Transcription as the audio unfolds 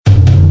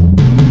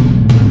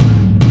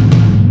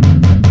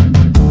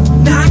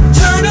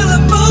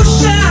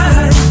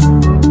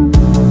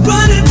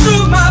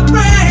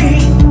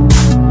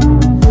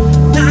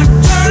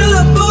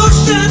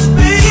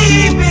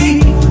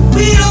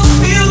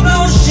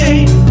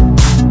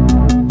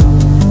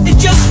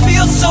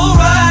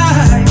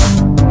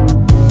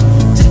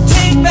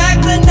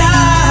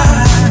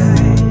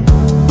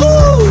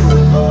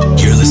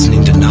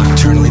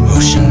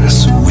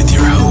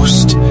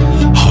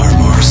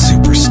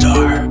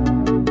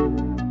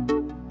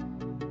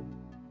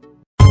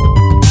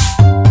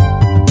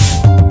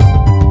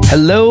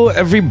Hello,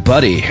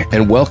 everybody,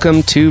 and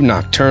welcome to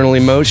Nocturnal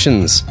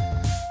Emotions,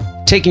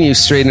 taking you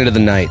straight into the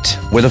night,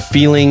 where the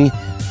feeling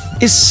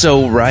is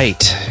so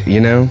right,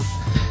 you know?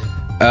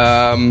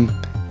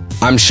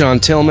 I'm Sean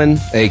Tillman,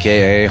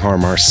 a.k.a. Har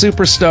Mar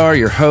Superstar,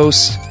 your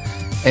host,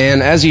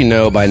 and as you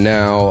know by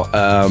now,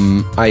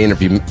 I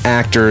interview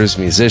actors,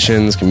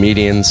 musicians,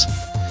 comedians,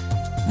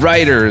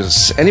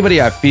 writers,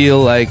 anybody I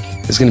feel like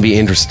is going to be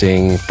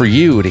interesting for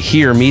you to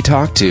hear me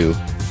talk to.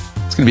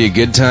 It's going to be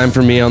a good time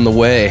for me on the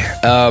way.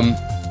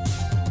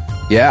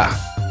 Yeah,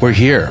 we're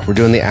here. We're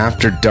doing the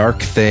After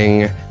Dark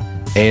thing,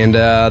 and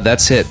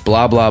that's it.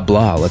 Blah, blah,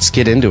 blah. Let's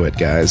get into it,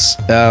 guys.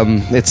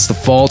 It's the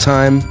fall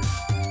time.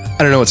 I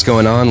don't know what's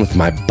going on with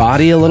my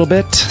body a little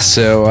bit,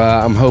 so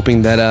I'm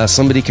hoping that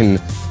somebody can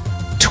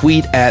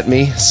tweet at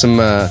me some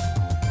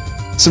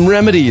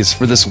remedies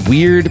for this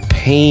weird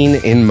pain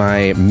in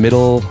my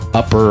middle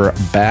upper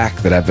back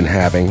that I've been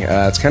having.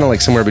 It's kind of like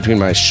somewhere between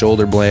my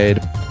shoulder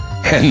blade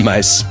and my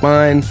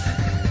spine.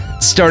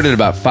 It started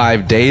about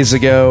 5 days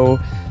ago.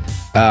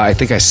 I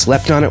think I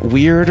slept on it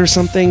weird or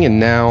something, and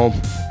now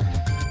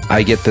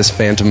I get this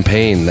phantom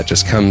pain that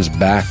just comes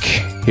back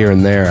here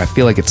and there. I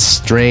feel like it's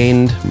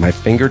strained. My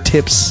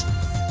fingertips,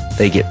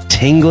 they get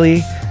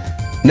tingly.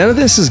 None of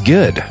this is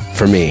good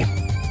for me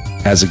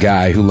as a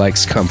guy who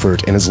likes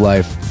comfort in his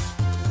life.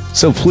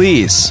 So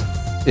please,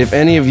 if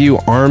any of you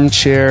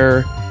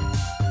armchair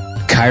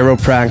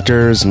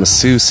chiropractors,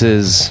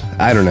 masseuses,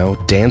 I don't know,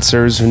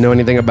 dancers who know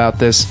anything about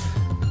this,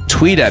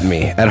 tweet at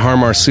me at Har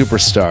Mar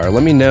Superstar.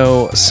 Let me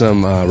know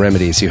some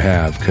remedies you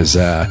have, because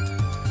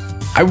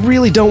I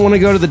really don't want to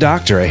go to the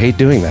doctor. I hate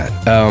doing that.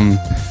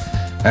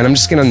 And I'm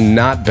just going to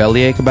not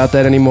bellyache about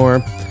that anymore.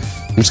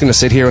 I'm just going to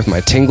sit here with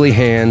my tingly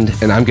hand,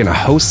 and I'm going to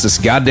host this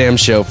goddamn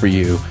show for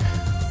you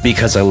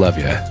because I love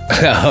you.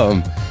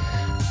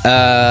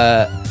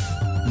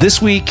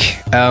 This week,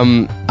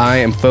 I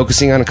am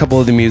focusing on a couple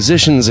of the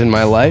musicians in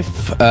my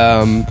life.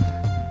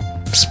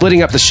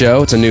 Splitting up the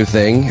show, it's a new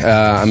thing.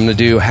 I'm going to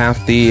do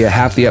half the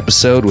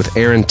episode with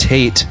Erin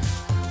Tate,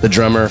 the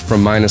drummer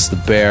from Minus the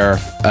Bear,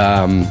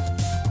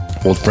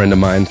 old friend of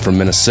mine from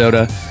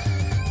Minnesota,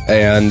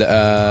 and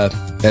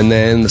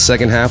then the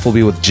second half will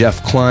be with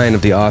Jeff Klein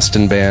of the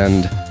Austin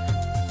band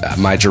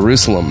My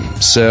Jerusalem.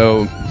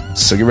 So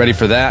get ready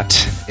for that.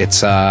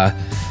 It's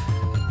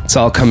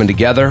all coming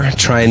together,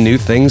 trying new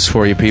things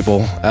for you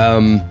people.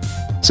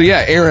 So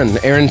yeah,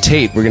 Erin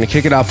Tate, we're going to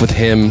kick it off with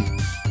him.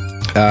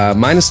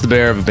 Minus the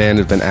Bear of a band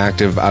have been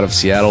active out of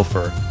Seattle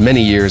for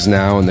many years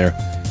now, and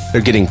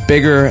they're getting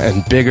bigger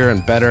and bigger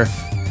and better.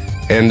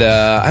 And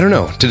I don't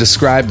know, to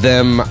describe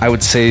them, I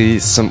would say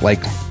some like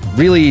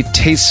really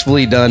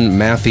tastefully done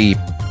mathy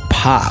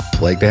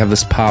pop. Like they have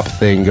this pop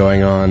thing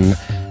going on.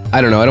 I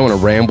don't know, I don't want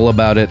to ramble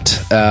about it.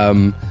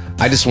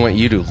 I just want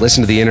you to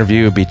listen to the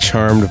interview, be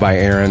charmed by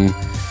Erin,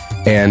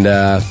 and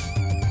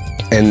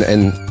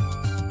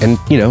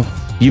you know,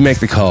 you make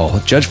the call.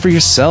 Judge for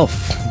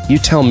yourself. You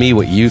tell me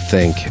what you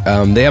think.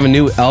 They have a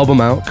new album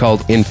out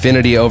called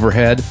Infinity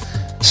Overhead,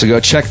 so go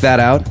check that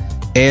out.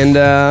 And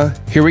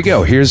here we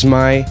go. Here's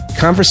my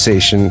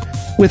conversation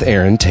with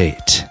Erin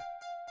Tate.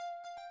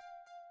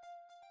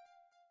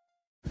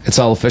 It's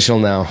all official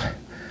now.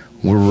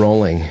 We're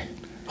rolling.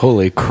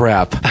 Holy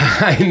crap.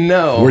 I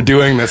know. We're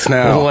doing this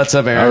now. What's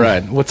up, Erin? All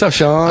right. What's up,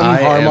 Sean?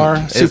 Har Mar,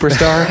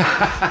 Superstar.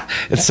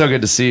 It's so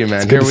good to see you,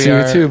 man. It's good to see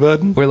you too,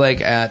 bud. We're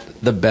like at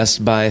the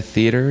Best Buy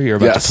Theater. You're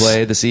about to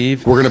play this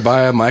eve. We're going to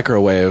buy a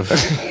microwave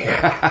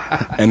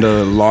and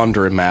a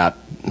laundromat.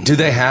 Do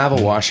they have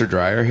a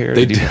washer-dryer here?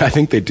 I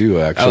think they do,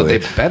 actually. Oh, they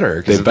better.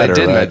 Because if they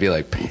didn't, I'd be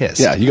like pissed.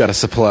 Yeah, you got to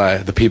supply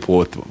the people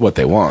with what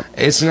they want.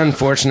 It's an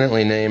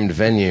unfortunately named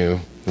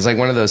venue. It's like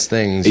one of those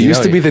things. It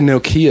used to be the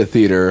Nokia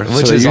Theater,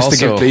 which so is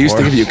they used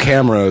to give you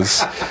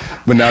cameras,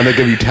 but now they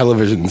give you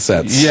television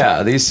sets.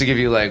 Yeah, they used to give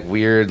you like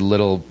weird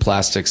little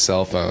plastic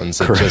cell phones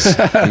that just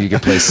you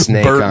could play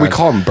Snake on. We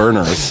call them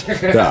burners.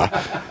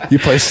 Yeah, you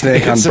play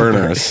Snake on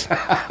burners.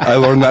 I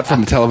learned that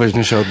from a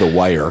television show, The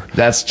Wire.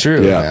 That's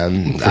true,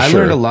 man. I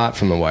learned a lot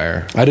from The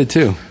Wire. I did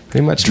too.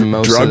 Pretty much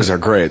drugs are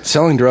great.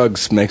 Selling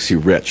drugs makes you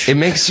rich. It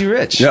makes you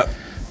rich. Yep.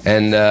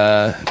 And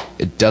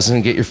it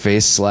doesn't get your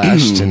face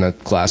slashed in a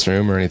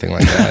classroom or anything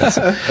like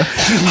that.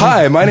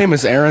 Hi, my name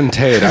is Erin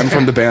Tate. I'm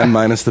from the band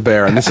Minus the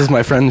Bear, and this is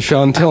my friend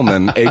Sean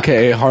Tillman,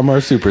 a.k.a. Har Mar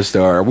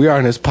Superstar. We are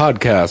on his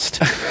podcast.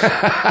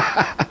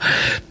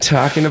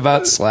 Talking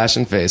about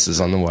slashing faces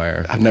on The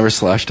Wire. I've never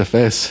slashed a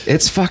face.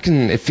 It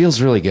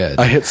feels really good.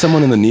 I hit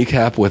someone in the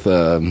kneecap with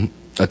a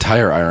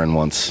tire iron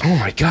once. Oh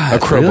my god! A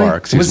crowbar. Really?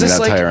 Excuse was me, this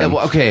like tire iron.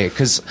 Okay?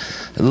 Because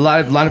a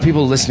lot of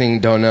people listening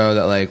don't know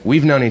that like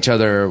we've known each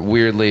other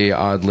weirdly,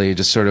 oddly,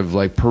 just sort of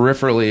like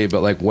peripherally,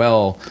 but like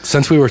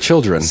since we were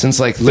children.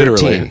 Since like 13,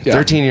 literally, yeah.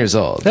 13 years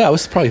old. Yeah, I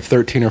was probably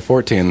 13 or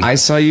 14. I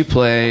saw you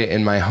play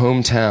in my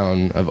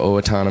hometown of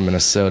Owatonna,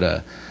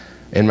 Minnesota.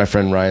 In my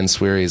friend Ryan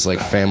Sweary's like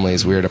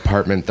family's weird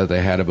apartment that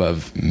they had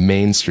above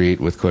Main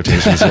Street with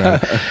quotations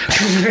around.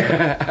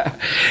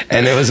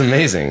 And it was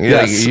amazing.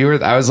 Yes.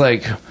 Like, I was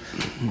like,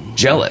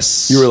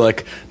 jealous. You were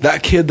like,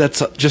 that kid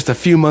that's just a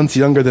few months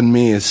younger than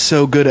me is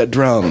so good at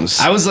drums.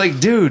 I was like,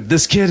 dude,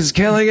 this kid is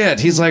killing it.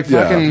 He's like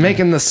fucking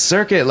making the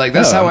circuit. Like,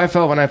 that's how I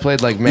felt when I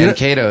played like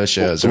Mankato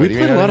shows. We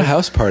played a lot of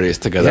house parties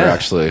together,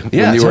 actually.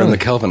 When you were in the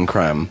Kelvin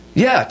Crime.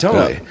 Yeah,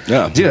 totally.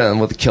 Yeah. Dude,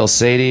 and with Kill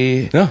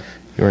Sadie. Yeah.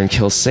 You were in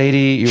Kill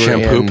Sadie. You were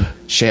in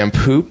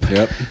Shampoop.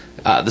 Yep.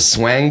 The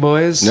Swang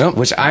Boys, Yep.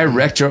 which I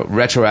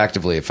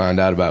retroactively found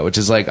out about, which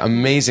is like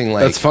amazing.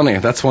 Like, that's funny.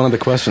 That's one of the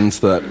questions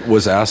that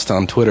was asked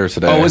on Twitter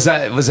today. Oh, was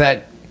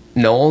that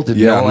Noel? Did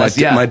Noel my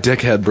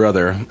dickhead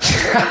brother.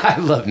 I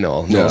love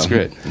Noel. Noel's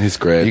great. He's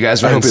great. You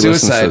guys were in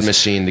Suicide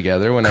Machine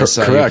together when I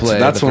saw correct. you play.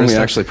 That's when we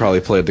actually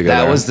probably played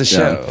together. That was the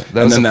show.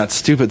 Yeah. And then that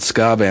stupid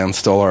ska band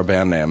stole our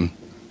band name.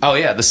 Oh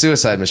yeah, the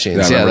Suicide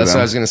Machines. Yeah, that's what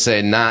I was gonna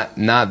say. Not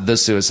the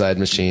Suicide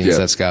Machines. Yeah.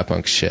 That's ska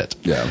punk shit.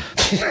 Yeah.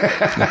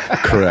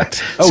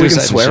 Correct. Oh, we can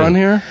swear on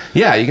here?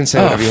 Yeah, you can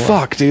say whatever you want. Oh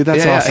fuck, dude,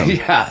 that's awesome.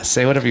 Yeah,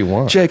 say whatever you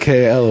want.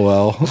 JK,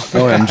 LOL,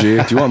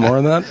 OMG. Do you want more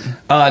of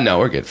that? No,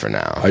 we're good for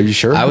now. Are you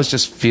sure? I was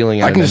just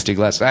feeling out an empty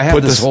glass. I have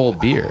this whole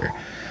beer.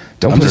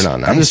 Don't put it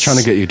on ice. I'm just trying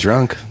to get you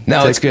drunk.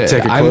 No, it's good.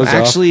 Take your clothes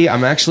off.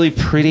 I'm actually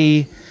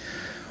pretty.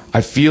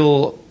 I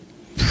feel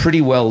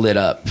pretty well lit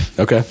up.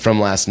 Okay. From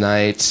last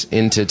night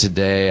into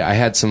today. I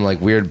had some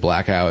like weird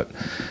blackout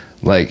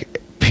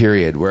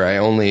period where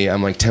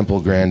I'm like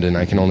Temple Grandin.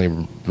 I can only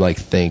like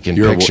think in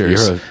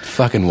pictures. You're a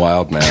fucking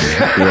wild man.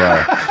 You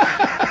are.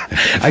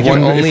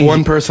 If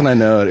one person I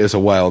know is a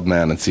wild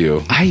man, it's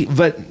you.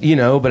 But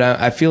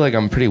I feel like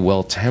I'm pretty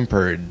well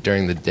tempered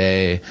during the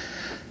day,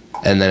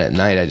 and then at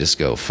night I just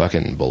go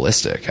fucking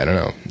ballistic. I don't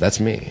know. That's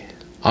me.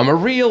 I'm a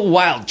real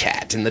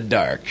wildcat in the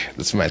dark.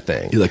 That's my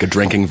thing. You're like a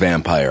drinking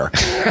vampire.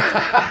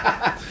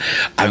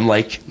 I'm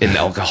like an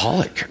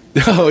alcoholic.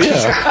 Oh,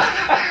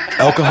 yeah.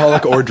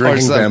 Alcoholic or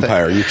drinking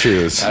vampire, you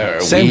choose.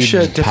 Same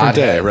shit, different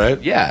day,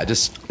 right? Yeah,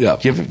 just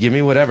give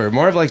me whatever.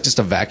 More of like just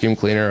a vacuum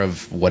cleaner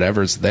of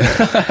whatever's there.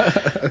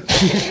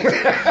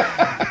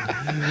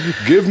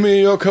 Give me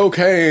your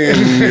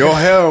cocaine, your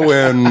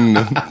heroin.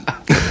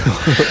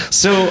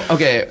 So,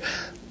 okay,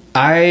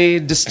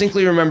 I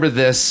distinctly remember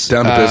this.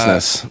 Down to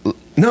business.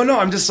 No,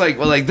 I'm just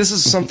like, this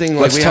is something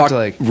like Let's we talk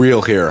have to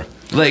real here.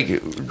 Like,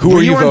 who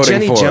are you on voting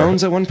Jenny for?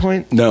 Jones at one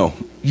point? No.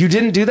 You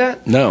didn't do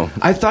that? No.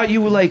 I thought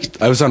you were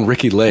like... I was on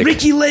Ricki Lake.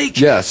 Ricki Lake?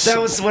 Yes. That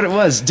was what it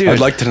was, dude. I'd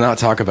like to not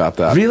talk about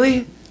that.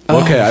 Really?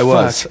 Okay, I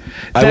was.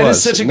 That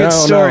is such a good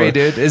story,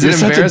 dude. Is it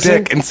embarrassing? You're such a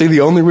dick. And see, the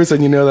only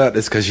reason you know that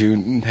is because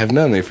you have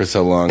known me for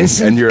so long. Is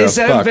that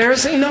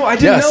embarrassing? No, I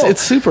didn't know. Yes,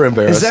 it's super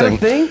embarrassing. Is that a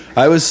thing?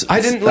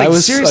 I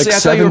didn't, seriously, I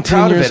thought you were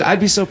proud of it.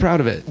 I'd be so proud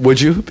of it. Would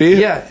you be?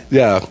 Yeah.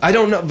 Yeah. I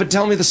don't know, but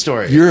tell me the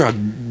story. You're a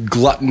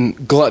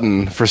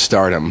glutton for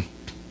stardom.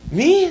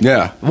 Me?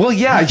 Yeah. Well,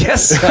 yeah, I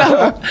guess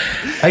so.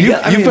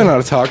 You've been on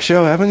a talk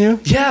show, haven't you?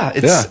 Yeah.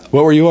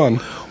 What were you on?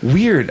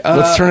 Weird.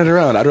 Let's turn it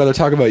around. I'd rather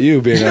talk about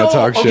you being on a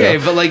talk show. Okay,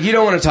 but you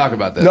don't want to talk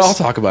about this. No, I'll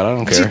talk about it. I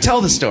don't care. Tell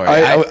the story.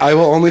 I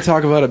will only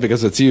talk about it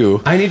because it's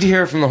you. I need to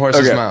hear it from the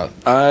horse's mouth.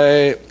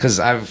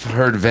 Because I've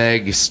heard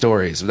vague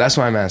stories. That's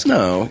why I'm asking.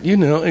 No, you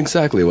know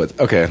exactly what.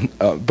 Okay,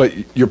 but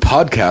your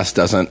podcast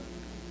doesn't.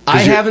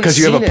 I haven't because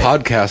you seen have a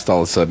podcast all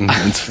of a sudden.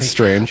 It's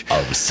strange. All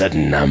of a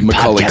sudden, I'm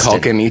Macaulay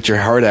podcasting. Culkin, eat your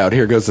heart out.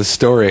 Here goes the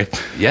story.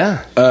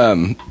 Yeah.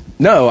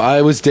 No,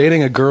 I was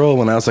dating a girl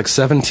when I was like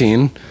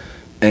 17,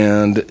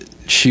 and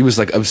she was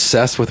like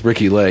obsessed with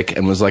Ricki Lake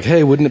and was like,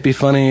 "Hey, wouldn't it be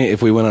funny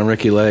if we went on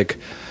Ricki Lake?"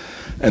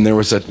 And we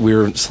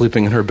were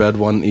sleeping in her bed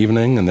one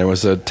evening, and there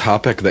was a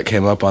topic that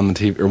came up on the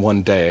TV, or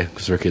one day,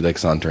 because Ricki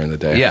Lake's on during the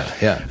day.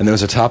 Yeah. And there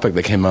was a topic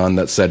that came on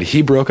that said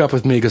he broke up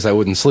with me because I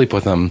wouldn't sleep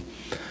with him.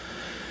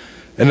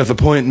 And at the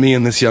point, me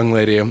and this young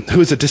lady,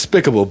 who is a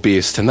despicable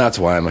beast, and that's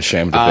why I'm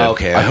ashamed of it.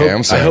 Okay,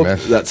 I'm sorry, I hope man.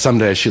 that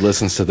someday she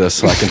listens to this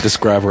so I can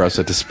describe her as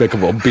a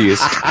despicable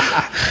beast.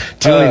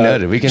 Duly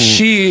noted.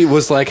 She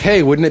was like,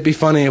 "Hey, wouldn't it be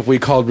funny if we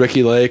called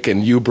Ricki Lake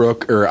and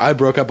I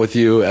broke up with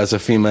you as a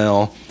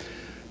female,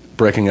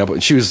 breaking up?"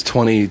 She was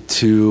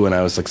 22 and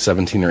I was like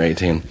 17 or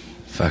 18.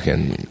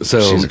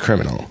 She's a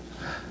criminal.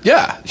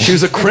 Yeah, she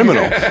was a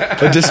criminal,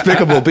 a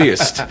despicable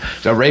beast,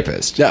 a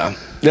rapist.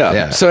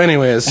 Yeah. So,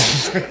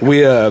 anyways,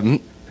 we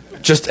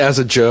just as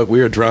a joke, we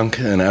were drunk,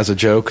 and as a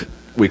joke,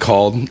 we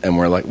called, and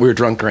we were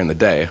drunk during the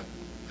day.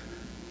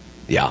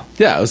 Yeah,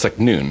 it was like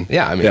noon.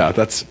 Yeah,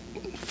 that's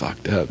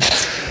fucked up.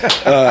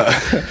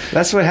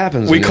 That's what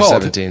happens. When you're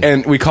 17.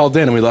 And we called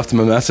in, and we left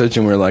him a message,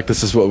 and we were like,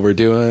 "This is what we're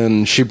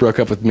doing." She broke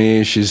up with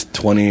me. She's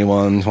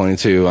 21,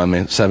 22.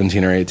 I'm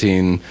 17 or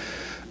 18.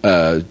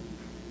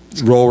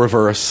 Role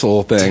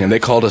reversal thing, and they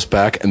called us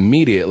back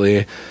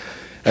immediately.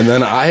 And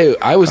then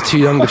I was too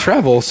young to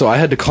travel, so I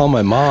had to call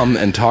my mom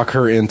and talk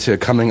her into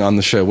coming on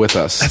the show with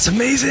us. That's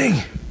amazing.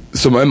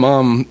 So my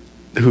mom,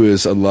 who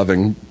is a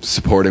loving,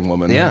 supporting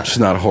woman, she's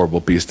not a horrible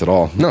beast at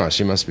all. No,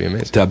 she must be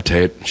amazing. Deb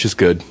Tate, she's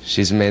good.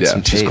 She's made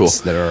some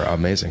Tates that are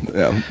amazing.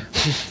 Yeah,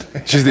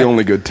 she's the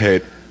only good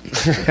Tate.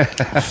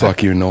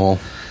 Fuck you, Noel.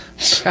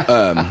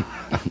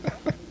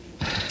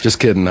 Just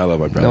kidding. I love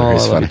my brother. No,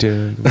 he's funny.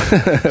 Dude.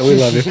 We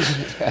love you.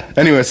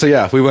 Anyway, so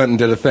yeah, we went and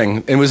did a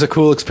thing. It was a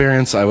cool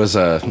experience. I was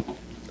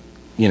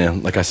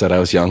like I said, I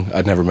was young.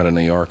 I'd never been in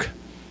New York.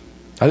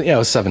 I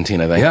was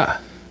 17, I think. Yeah.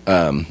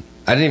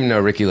 I didn't even know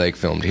Ricki Lake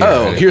filmed here.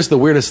 Oh, here's the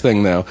weirdest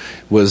thing, though,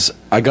 was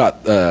I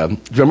got, do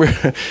you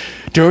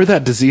remember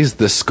that disease,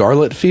 the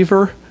Scarlet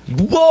fever?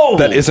 Whoa!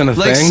 That isn't a thing?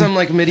 Like some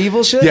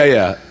medieval shit?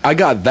 Yeah. I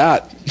got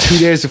that 2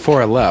 days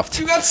before I left.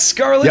 You got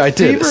Scarlet fever? Yeah, I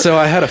did. So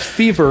I had a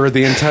fever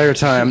the entire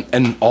time,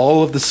 and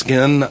all of the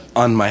skin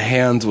on my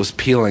hands was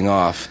peeling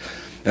off.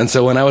 And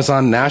so when I was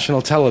on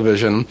national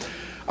television,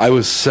 I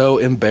was so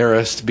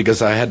embarrassed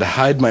because I had to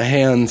hide my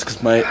hands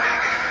because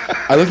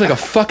I looked like a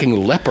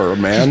fucking leper,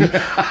 man.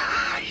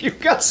 You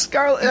got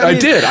Scarlet. I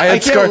did. I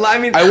had Scarlet.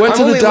 I went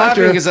to the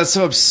doctor because that's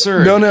so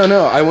absurd.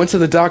 No. I went to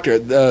the doctor.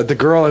 The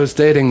girl I was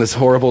dating, this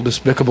horrible,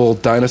 despicable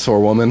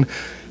dinosaur woman,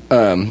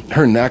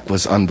 her neck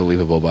was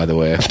unbelievable, by the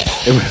way.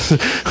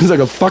 It was like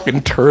a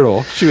fucking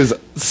turtle. She was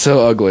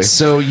so ugly.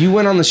 So you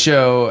went on the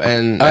show,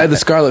 and I had the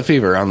Scarlet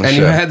fever on the show. And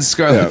you had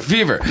Scarlet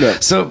fever. Yeah.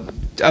 So,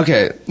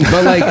 okay.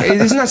 But,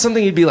 isn't that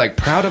something you'd be,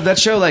 proud of, that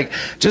show?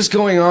 Just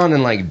going on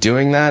and,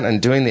 doing that and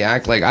doing the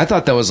act, I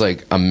thought that was,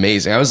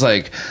 amazing. I was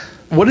like...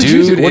 What did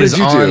you do? What did you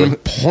do? On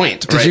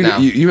point now.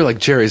 You were like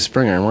Jerry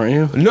Springer, weren't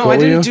you? No, I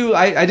didn't do.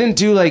 I didn't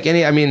do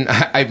any. I mean,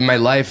 my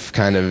life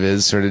kind of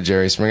is sort of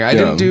Jerry Springer. I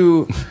didn't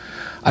do.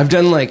 I've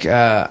done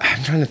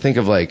I'm trying to think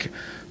of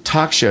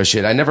talk show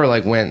shit. I never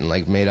went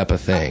and made up a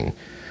thing,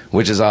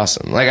 which is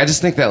awesome. I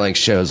just think that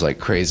shows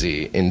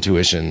crazy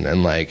intuition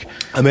and I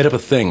made up a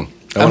thing.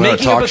 I'm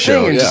making up a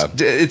thing, and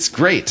it's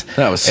great.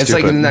 That was it's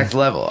stupid. The next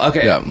level.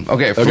 Okay,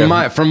 okay.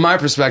 From my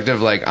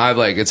perspective,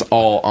 it's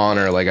all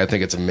honor. I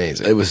think it's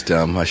amazing. It was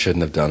dumb. I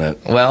shouldn't have done it.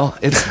 Well,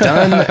 it's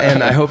done,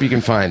 and I hope you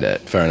can find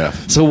it. Fair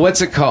enough. So,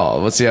 what's it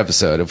called? What's the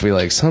episode? If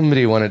we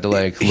somebody wanted to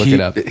look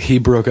it up. He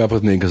broke up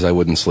with me because I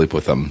wouldn't sleep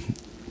with him.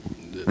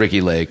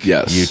 Ricki Lake.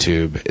 Yes.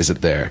 YouTube. Is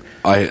it there?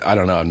 I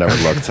don't know. I've never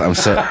looked. I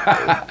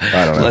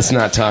don't know. Let's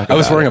not talk about it. I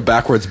was wearing a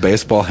backwards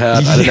baseball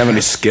hat. I didn't have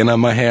any skin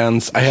on my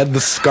hands. I had the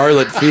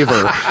Scarlet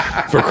fever,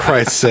 for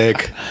Christ's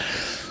sake.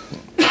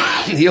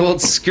 The old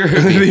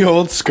scurvy.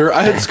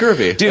 I had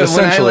scurvy. Dude,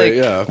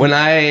 essentially, when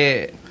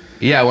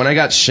I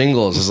got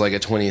shingles as a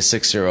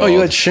 26-year-old. Oh, you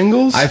had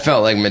shingles? I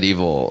felt like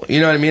medieval. You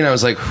know what I mean? I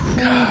was like, who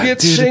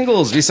gets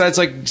shingles besides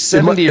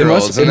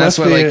 70-year-olds? And that's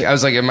why I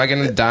was like, am I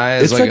going to die?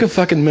 It's like a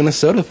fucking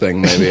Minnesota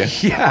thing, maybe.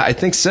 Yeah, I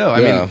think so.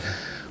 I mean,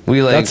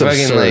 we we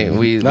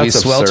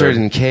sweltered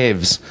in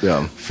caves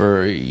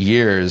for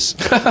years.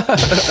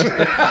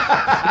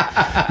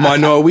 My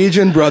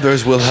Norwegian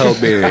brothers will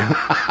help me.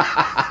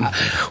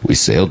 We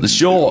sailed the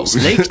shores,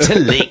 lake to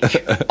lake,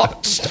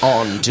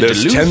 on to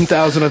There's Duluth.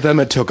 10,000 of them.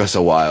 It took us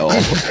a while.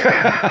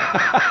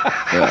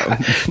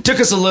 Took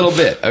us a little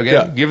bit.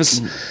 Okay, give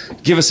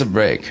us a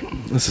break.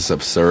 This is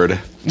absurd.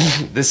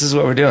 This is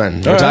what we're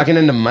doing. We're talking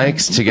into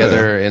mics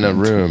together in a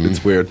room.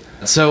 It's weird.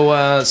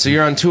 So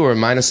you're on tour,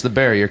 minus the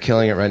bear. You're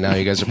killing it right now.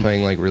 You guys are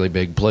playing really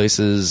big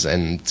places,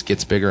 and it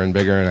gets bigger and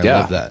bigger. And I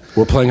love that.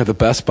 We're playing at the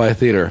Best Buy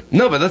Theater.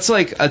 No, but that's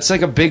it's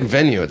a big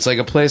venue. It's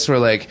a place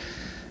where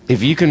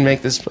if you can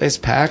make this place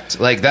packed,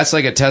 that's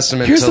a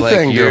testament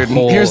to your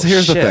whole Here's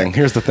shit. the thing.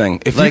 Here's the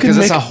thing. If because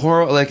it's a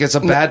horror, it's a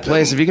bad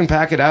place. If you can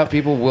pack it out,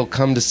 people will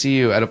come to see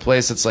you at a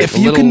place that's if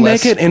you can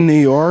make it in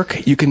New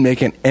York, you can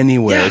make it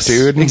anywhere,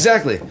 dude.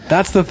 Exactly.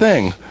 That's the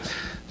thing,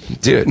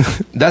 dude.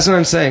 That's what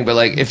I'm saying. But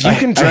if you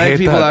can drag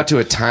people out to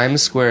a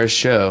Times Square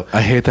show,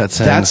 I hate that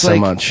saying so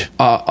much.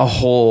 A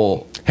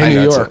whole. Hey,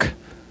 New York.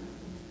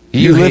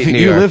 You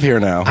live here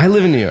now. I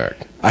live in New York.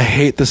 I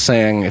hate the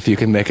saying, if you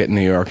can make it in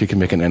New York, you can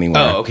make it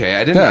anywhere. Oh, okay.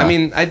 I didn't. Yeah. I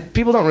mean,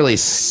 people don't really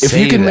say that.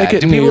 If you can make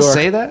it in New York, people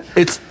say that?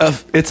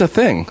 It's a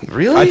thing.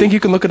 Really? I think you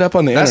can look it up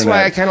on the internet. That's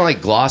why I kind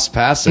of glossed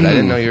past it. I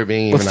didn't know you were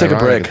being even Let's take a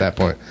break at that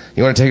point.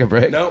 You want to take a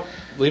break? No,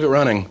 leave it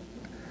running.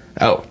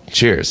 Oh,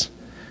 cheers.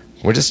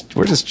 We're just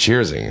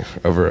cheersing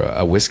over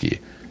a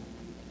whiskey.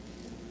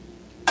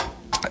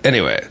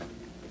 Anyway,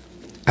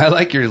 I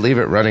like your leave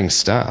it running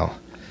style.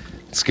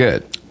 It's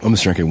good. I'm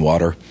just drinking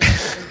water.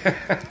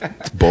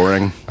 It's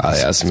boring.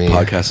 That's me. This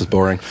podcast is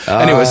boring.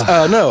 Anyways,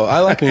 no, I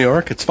like New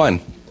York. It's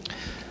fine.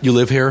 You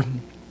live here.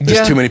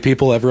 There's too many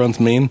people. Everyone's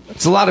mean.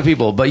 It's a lot of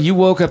people, but you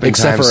woke up in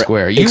Times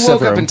Square. You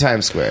woke up in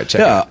Times Square.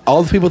 Check it.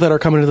 All the people that are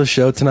coming to the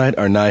show tonight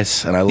are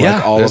nice, and I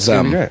like all of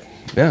them. Great.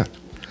 Yeah.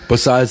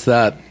 Besides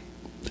that,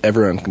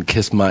 everyone can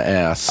kiss my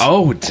ass.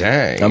 Oh,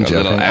 dang. I'm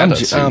joking.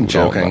 I'm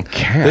joking.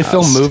 They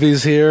film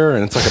movies here,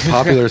 and it's a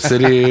popular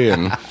city,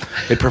 and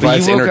it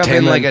provides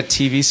entertainment. You woke up in a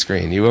TV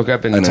screen. You woke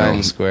up in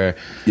Times Square.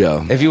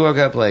 Yeah. If you woke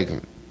up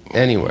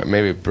anywhere,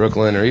 maybe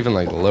Brooklyn or even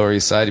the Lower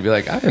East Side, you'd be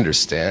like, I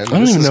understand. I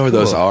don't even know where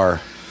those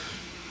are.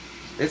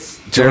 Do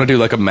you want to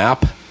do a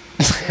map?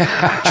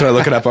 Should I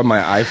look it up on my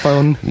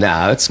iPhone?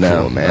 Nah, that's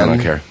cool, man. I don't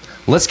care.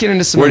 Let's get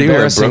into some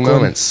embarrassing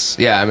moments.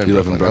 Yeah, I'm in Brooklyn. You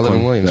live in Brooklyn? I live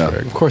in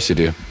Williamsburg. No, of course you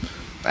do.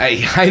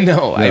 I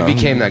know. I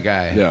became that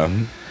guy. Yeah.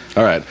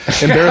 All right.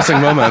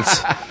 Embarrassing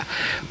moments.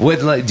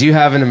 Do you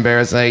have an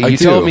embarrassing? You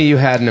told me you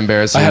had an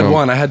embarrassing. I had moment.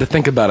 one. I had to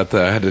think about it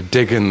though. I had to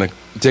dig in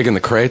the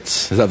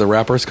crates. Is that the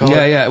rappers call it?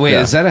 Yeah. Wait,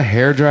 is that a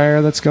hair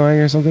dryer that's going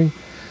or something?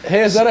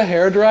 Hey, is that a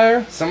hair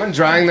dryer? Someone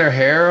drying their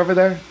hair over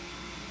there?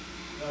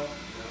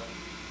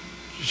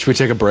 Should we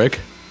take a break?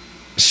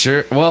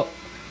 Sure. Well,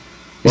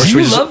 Or should you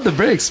we just- love the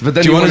breaks, but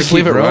then Do you want to wanna just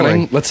leave it keep rolling.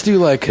 running? Let's do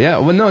like... Yeah,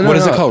 well, no. What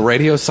is it called?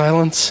 Radio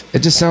silence? It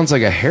just sounds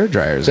like a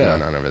hairdryer's Yeah.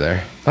 going on over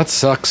there. That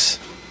sucks.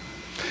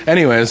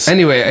 Anyways.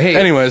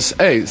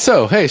 Hey,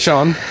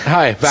 Sean.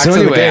 Hi. Back to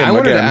the game I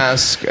wanted again. to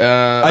ask...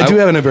 I do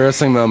have an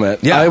embarrassing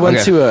moment. Yeah, I went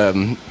okay.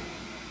 to...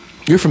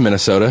 You're from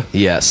Minnesota.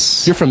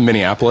 Yes. You're from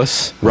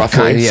Minneapolis,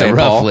 roughly. Yeah, St.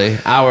 Paul. roughly.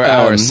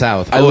 Hour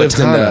south. I lived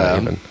in...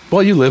 even.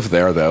 Well, you lived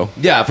there, though.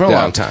 Yeah, for a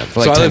long time. For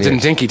like so I 10 lived in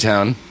years.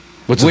 Dinkytown,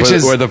 which Which is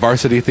is- where the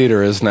Varsity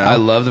Theater is now. I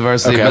love the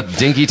Varsity, Okay. but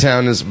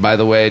Dinkytown is, by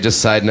the way, just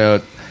side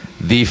note,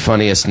 the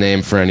funniest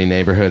name for any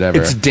neighborhood ever.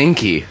 It's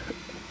Dinky.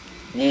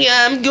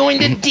 Yeah, I'm going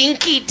to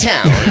Dinky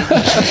Town.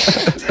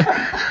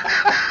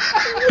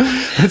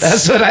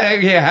 That's what I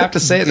have to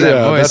say it in that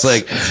Yeah, voice.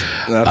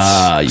 that's-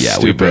 Like, we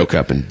stupid. broke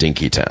up in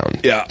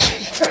Dinkytown. Yeah.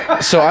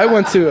 So I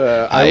went to...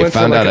 I went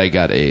found to out like I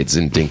got AIDS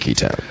in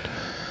Dinkytown.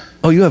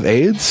 Oh, you have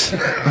AIDS?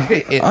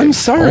 I'm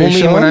sorry,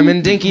 Only Sean. when I'm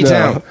in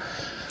Dinkytown. No.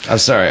 I'm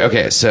sorry.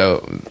 Okay,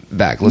 so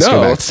back. Let's No,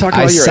 go back. let's talk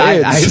about your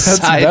AIDS. I That's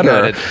side better.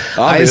 noted.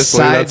 I Obviously,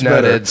 side that's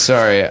better. noted.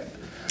 Sorry.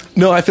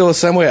 No, I feel the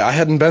same way. I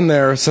hadn't been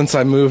there since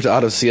I moved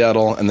out of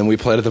Seattle, and then we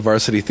played at the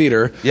Varsity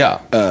Theater. Yeah.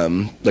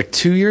 Like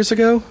 2 years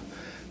ago,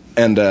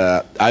 and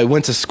I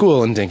went to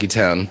school in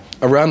Dinkytown.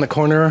 Around the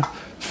corner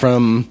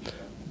from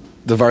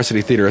the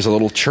Varsity Theater is a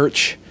little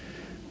church,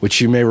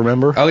 which you may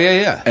remember. Oh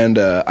yeah. And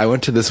I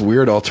went to this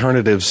weird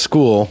alternative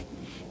school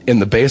in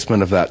the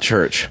basement of that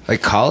church.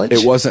 Like college?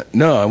 It wasn't.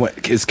 No, I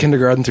went. It's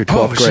kindergarten through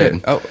 12th grade.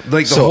 Shit. Oh,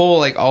 like the whole,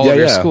 like all of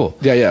your school.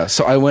 Yeah.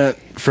 So I went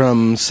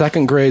from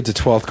 2nd grade to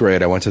 12th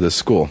grade. I went to this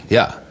school.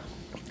 Yeah.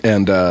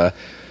 And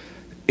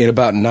in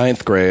about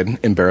 9th grade,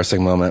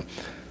 embarrassing moment,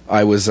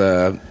 I was,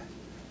 what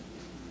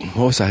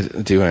was I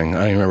doing? I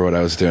don't even remember what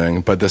I was doing.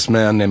 But this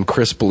man named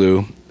Chris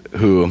Blue,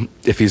 who,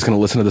 if he's going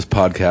to listen to this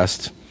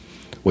podcast,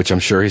 which I'm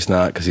sure he's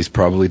not because he's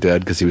probably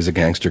dead because he was a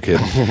gangster kid.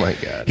 Oh, my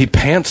God. He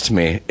pantsed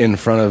me in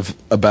front of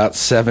about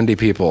 70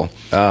 people.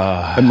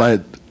 And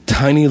my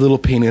tiny little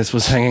penis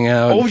was hanging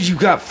out. Oh, you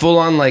got full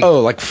on like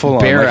Full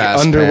on. bare Like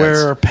ass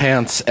underwear,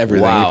 pants,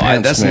 everything. Wow, He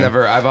pantsed that's me.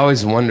 never. I've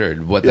always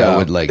wondered what that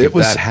would like if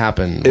that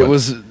happened. It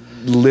was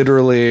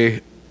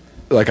literally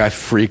like I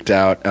freaked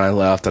out and I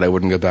left and I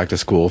wouldn't go back to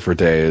school for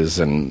days,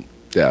 and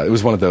yeah, it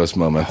was one of those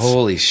moments.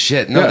 Holy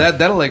shit! No, Yeah.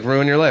 that'll like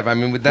ruin your life. I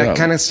mean, with that Yeah.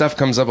 kind of stuff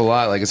comes up a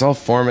lot. Like it's all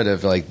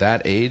formative. Like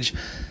that age,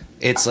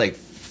 it's like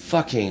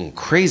fucking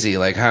crazy.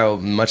 Like how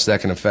much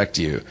that can affect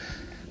you.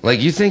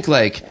 Like you think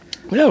like.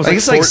 Yeah, it was like like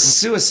it's like four-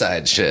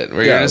 suicide shit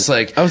where Yeah, you're just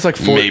like I was like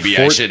maybe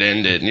I four- should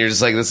end it, and you're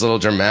just like this little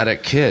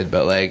dramatic kid.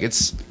 But like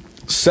it's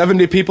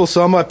 70 people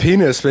saw my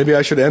penis. Maybe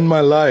I should end my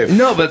life.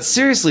 no, but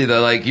seriously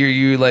though, like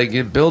you like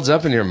it builds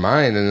up in your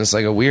mind, and it's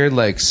like a weird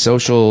like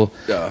social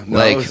Yeah, no,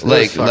 it was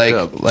fucked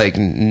up. like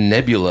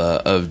nebula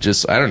of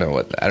just I don't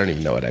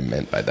even know what I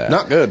meant by that.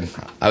 Not good.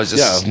 I was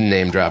just Yeah.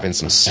 name dropping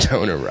some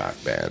stoner rock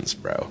bands,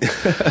 bro.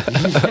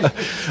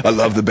 I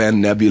love the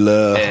band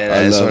Nebula. And I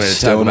I just love wanted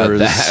to talk about stoners.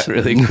 that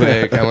really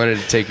quick. I wanted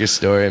to take your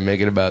story and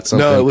make it about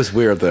something. No, it was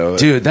weird though.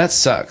 dude, that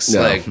sucks.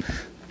 Yeah. Like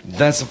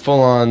that's a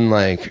full on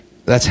like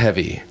that's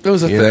heavy. It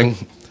was a you thing. know?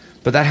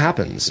 But that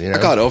happens, you know.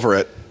 I got over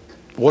it.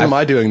 What am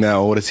I doing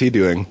now? What is he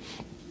doing?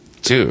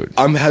 Dude.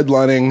 I'm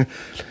headlining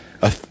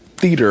a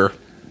theater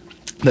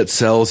that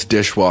sells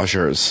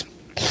dishwashers.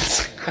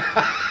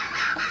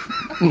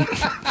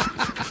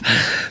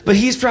 But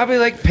he's probably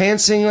like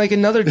pantsing like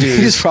another dude.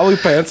 He's probably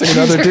pantsing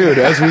another dude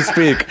as we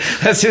speak.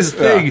 That's his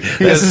thing. Yeah.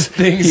 That's his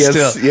thing He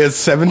still. he has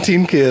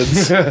 17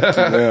 kids.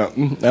 Yeah.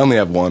 I only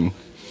have one.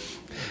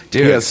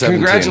 Dude, He has 17.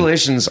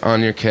 congratulations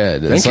on your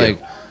kid. It's Thank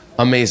you. like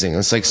amazing.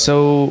 It's like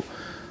so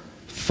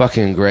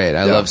fucking great.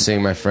 I Yeah. love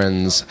seeing my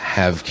friends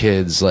have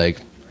kids like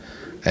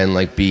and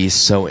like be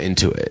so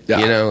into it. Yeah.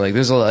 You know, like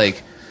there's a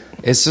like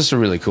it's just a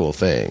really cool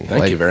thing.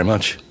 Thank like, you very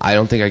much. I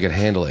don't think I could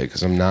handle it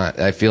because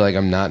I feel like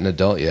I'm not an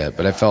adult yet,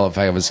 but I felt if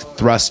I was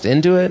thrust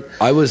into it,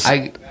 I was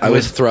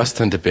would- thrust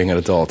into being an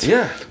adult.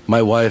 Yeah.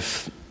 My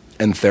wife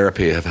and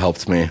therapy have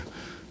helped me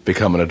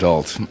become an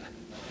adult.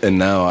 And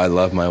now I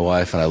love my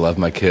wife and I love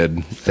my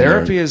kid.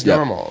 Therapy is Yeah.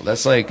 normal.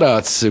 That's like No,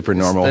 it's super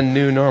normal. the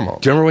new normal.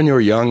 Do you remember when you were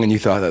young and you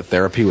thought that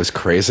therapy was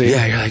crazy?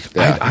 Yeah, you're like,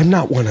 Yeah. I'm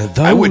not one of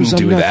those. I wouldn't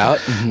do I'm not-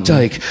 that. It's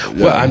like,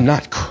 well, I'm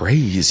not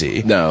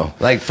crazy. No.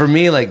 Like, for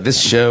me, like,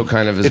 this show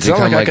kind of has It's not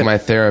become, like I like, can- my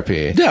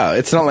therapy. Yeah,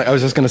 it's not like I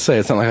was just going to say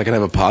it's not like I can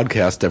have a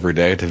podcast every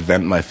day to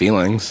vent my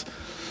feelings.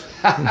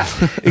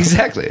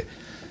 Exactly.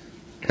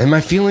 And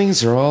my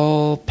feelings are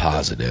all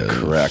positive.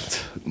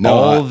 Correct.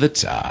 All the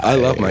time. I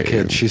love my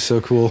kid. She's so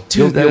cool.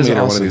 Dude, that You'll is meet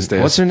her one awesome. of these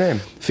days. What's her name?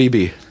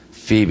 Phoebe.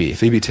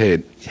 Phoebe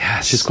Tate.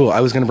 Yes. She's cool.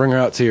 I was going to bring her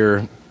out to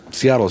your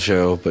Seattle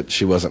show, but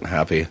she wasn't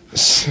happy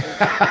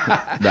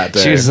that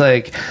day. She was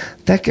like,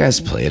 that guy's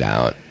played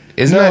out.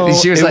 Isn't that?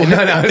 She was it like, wa-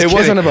 no, I was it kidding.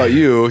 wasn't about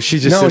you. She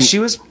just No, didn't- she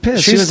was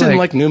pissed. She She just was didn't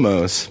like- like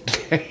Numos.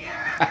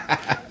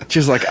 She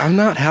was like, I'm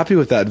not happy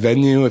with that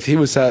venue. If he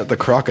was at the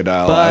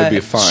Crocodile, But I'd be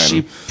fine.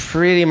 she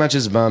pretty much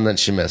is bummed that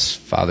she missed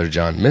Father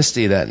John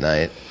Misty that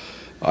night.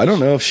 I don't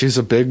know if she's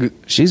a big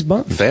She's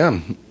bummed.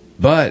 fan.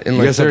 But in You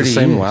like guys have 30 the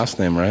same years, last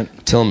name, right?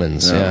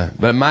 Tillmans, yeah.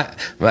 But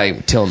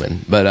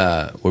Tillman,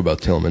 but we're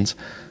both Tillmans.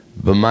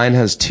 But mine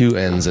has 2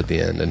 N's at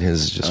the end, and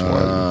his is just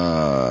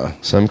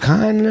 1. So I'm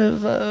kind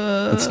of...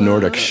 It's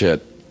Nordic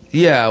shit.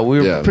 Yeah,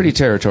 we're pretty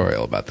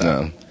territorial about that.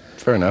 Yeah,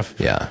 fair enough.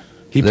 Yeah.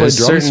 He There's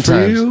played drums certain for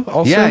times- you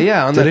also?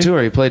 Yeah, on Did that he?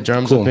 tour. He played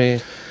drums Cool. with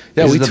me.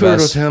 Yeah, He's we the toured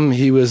best. with him.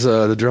 He was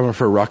the drummer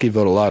for Rocky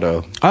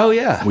Vodolato. Oh,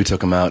 yeah. We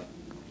took him out.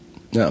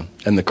 Yeah,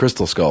 and the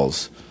Crystal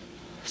Skulls.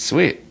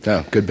 Sweet.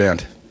 Yeah, good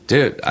band.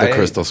 Dude, I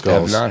Crystal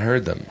Skulls. have not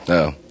heard them.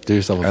 Oh, do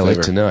yourself a I favor.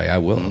 like to know. I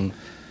will.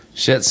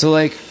 Shit, so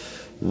like,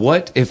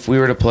 what if we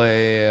were to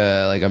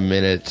play like a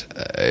minute,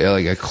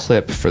 like a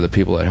clip for the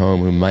people at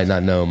home who might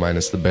not know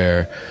Minus the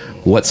Bear?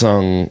 What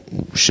song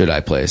should I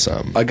play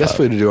some? I guess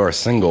we'd do our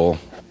single,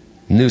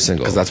 New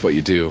single. because that's what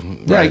you do.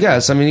 Right? Yeah, I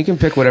guess. I mean, you can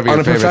pick whatever your On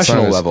a favorite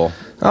professional song is. level.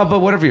 Oh, but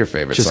whatever your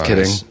favorite Just song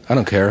kidding. is. I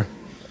don't care.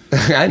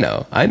 I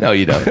know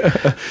you don't.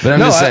 But I'm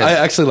No, just saying. I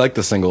actually like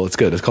the single. It's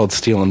good. It's called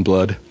Steel and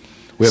Blood.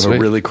 We have Sweet. a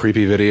really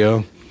creepy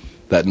video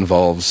that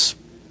involves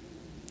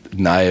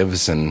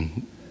knives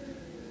and...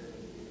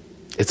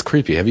 It's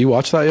creepy. Have you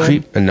watched that yet?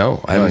 Creep? No,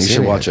 I No, haven't you seen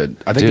should it watch yet. it.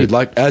 I think Dude. you'd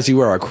like... As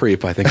you are a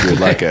creep, I think you would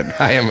like it.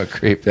 I am a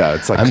creep. Yeah,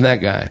 it's like... I'm that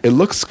guy. It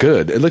looks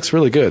good. It looks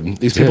really good.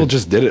 These people Dude.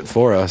 just did it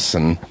for us,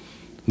 and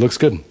it looks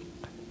good.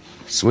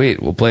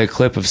 Sweet. We'll play a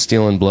clip of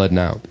Steel and Blood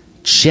now.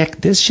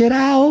 Check this shit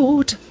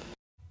out.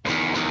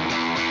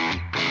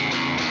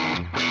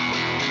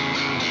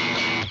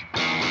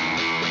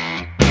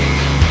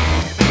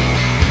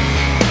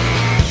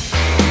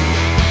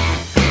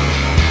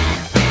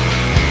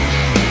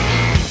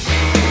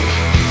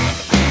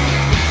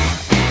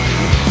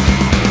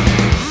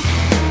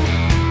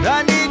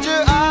 I need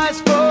your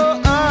eyes for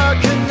a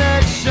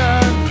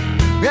connection.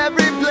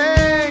 Every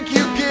blank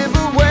you give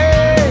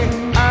away,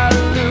 I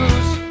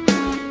lose.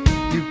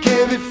 You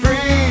give it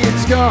free,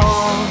 it's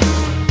gone.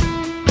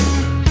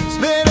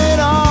 Spinning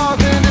off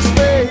into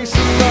space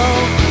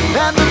alone,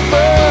 and the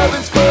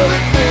bourbon's full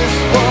at this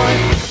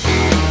point.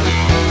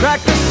 Crack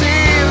the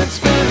seal and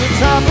spin the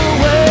top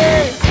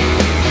away.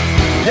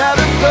 Yeah,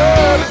 the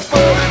bourbon's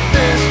full at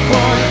this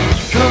point.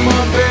 Come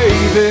on,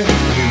 baby,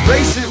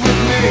 embrace it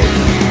with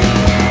me.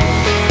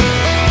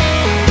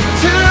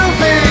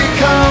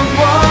 Become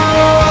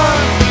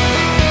one.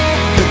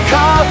 The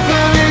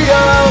cacophony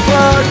of a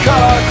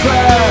car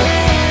crash,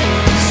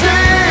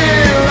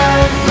 steel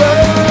and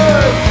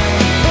blood,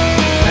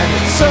 and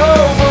it's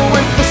over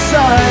with the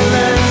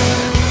silence.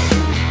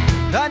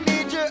 I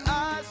need your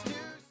eyes to...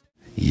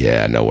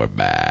 Yeah, no, we're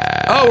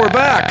back. Oh, we're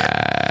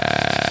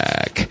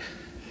back.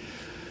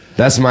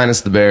 That's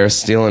Minus the Bear,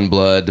 Steel and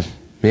Blood.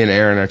 Me and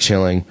Erin are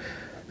chilling.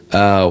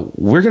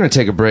 We're going to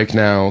take a break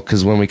now,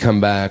 because when we come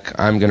back,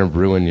 I'm going to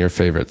ruin your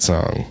favorite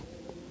song.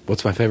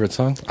 What's my favorite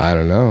song? I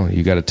don't know.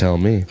 You got to tell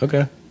me.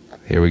 Okay.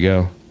 Here we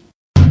go.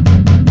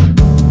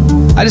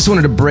 I just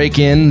wanted to break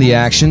in the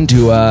action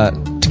to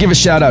give a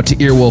shout out to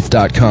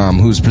earwolf.com,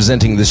 who's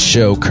presenting this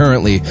show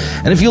currently.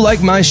 And if you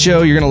like my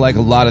show, you're going to like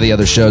a lot of the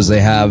other shows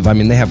they have. I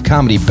mean, they have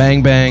Comedy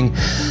Bang Bang,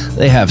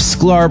 they have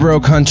Scarborough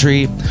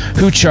Country,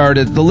 Who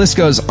Charted, the list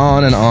goes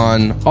on and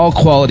on. All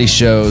quality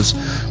shows,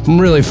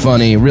 really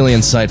funny, really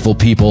insightful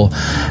people.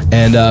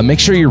 And make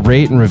sure you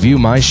rate and review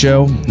my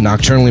show,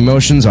 Nocturnal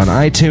Emotions, on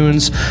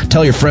iTunes.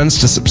 Tell your friends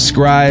to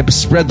subscribe,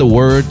 spread the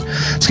word.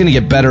 It's going to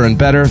get better and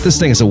better. This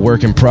thing is a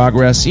work in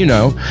progress, you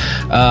know.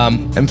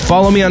 And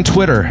follow me on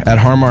Twitter at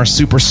Har Mar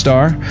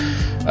Superstar.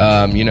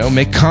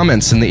 Make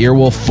comments in the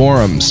Earwolf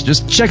forums.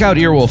 Just check out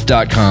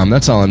earwolf.com.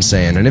 That's all I'm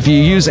saying. And if you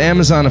use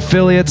Amazon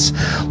affiliates,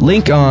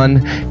 link on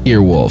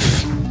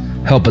Earwolf.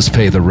 Help us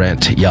pay the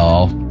rent,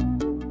 y'all.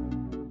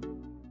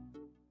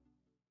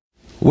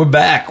 We're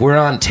back. We're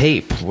on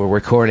tape. We're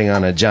recording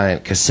on a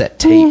giant cassette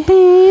tape.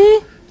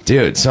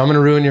 Dude, so I'm going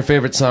to ruin your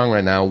favorite song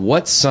right now.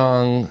 What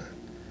song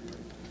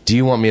do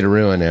you want me to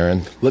ruin,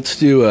 Erin? Let's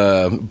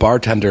do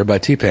Bartender by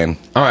T-Pain.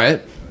 All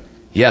right.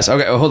 Yes.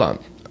 Okay. Oh, hold on.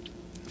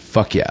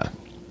 Fuck yeah.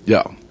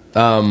 Yeah.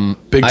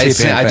 Big T-Pain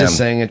fan. I just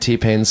sang a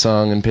T-Pain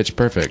song in Pitch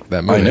Perfect.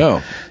 That movie. I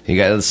know. You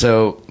guys.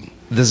 So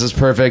this is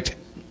perfect.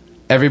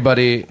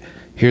 Everybody,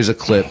 here's a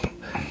clip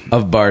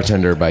of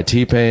Bartender by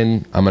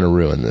T-Pain. I'm gonna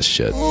ruin this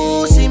shit.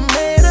 Ooh, she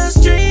made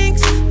us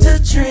drinks to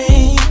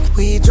drink.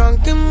 We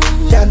drunk and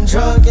got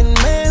drunk, and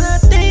man, I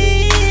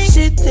think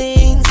she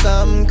thinks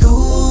I'm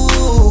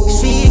cool.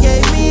 She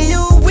gave me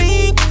a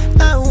wink,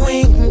 I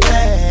winked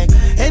back,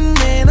 and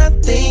man, I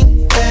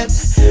think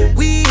that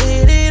we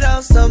hit it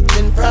off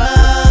something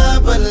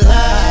proper like.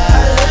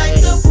 I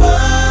like the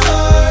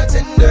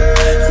bartender.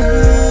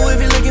 Ooh, if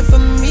you're looking for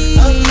me,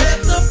 I'm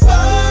at the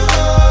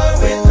bar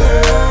with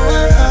her.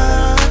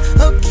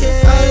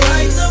 Okay, I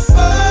like the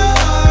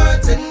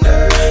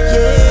bartender.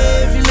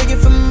 Yeah, if you're looking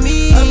for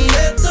me, I'm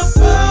at the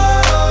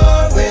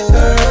bar with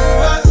her.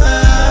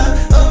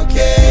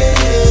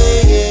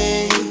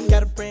 Okay,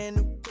 got a brand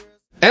new girl.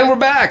 And we're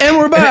back. And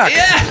we're back.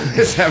 Yeah.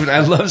 It's happening. I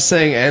love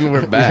saying "and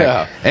we're back."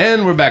 Yeah.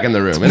 And we're back in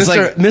the room. It's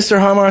like Mr.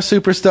 Har Mar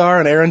Superstar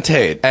and Erin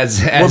Tate. as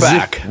we're if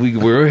back. we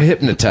were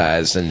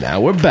hypnotized, and now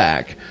we're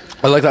back.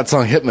 I like that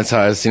song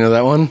Hypnotized. You know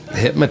that one?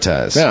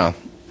 Hypnotized. Yeah.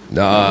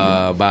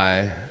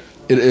 By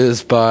It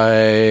is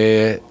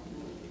by...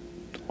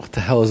 What the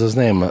hell is his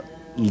name?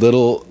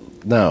 Little...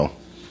 No.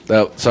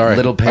 Oh, sorry.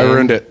 Little Payne. I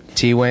ruined it.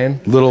 T. Wayne.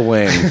 Little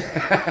Wayne.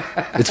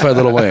 It's by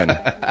Little Wayne.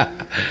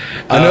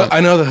 I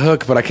know the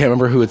hook, but I can't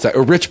remember who it's at.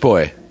 Or Rich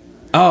Boy.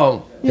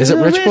 Oh, Is it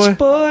Rich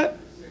Boy?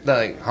 The,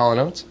 like Hall &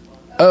 Oates?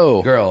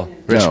 Oh. Girl.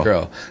 Rich No.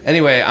 girl.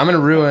 Anyway, I'm going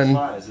to ruin...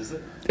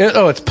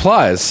 It's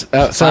Plies.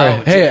 Sorry.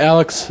 Oh, Hey,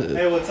 Alex.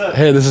 Hey, what's up?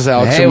 Hey, this is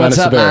Alex. Hey, from what's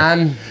Minus up, the Bear.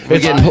 man? We're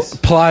It's getting-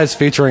 Plies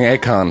featuring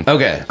Akon.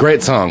 Okay.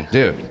 Great song.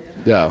 Dude,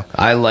 Yeah.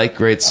 I like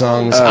great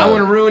songs. I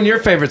want to ruin your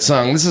favorite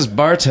song. This is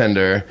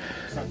Bartender.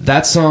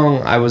 That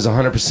song, I was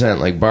 100%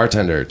 like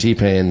Bartender,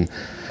 T-Pain.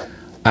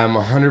 I'm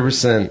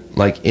 100%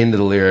 like into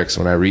the lyrics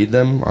when I read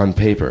them on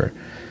paper.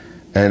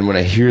 And when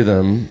I hear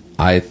them,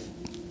 I'm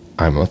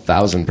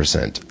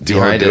 1,000% Do you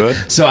wanna behind do it.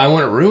 it? So I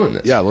want to ruin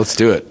this. Yeah, let's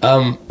do it.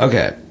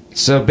 Okay.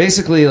 So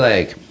basically,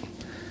 like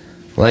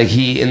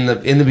he in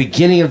the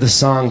beginning of the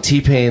song,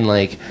 T-Pain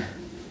he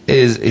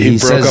He broke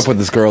says, up with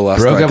this girl last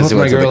night. broke up 'cause with he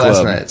my went to the girl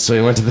last club. night, so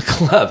he went to the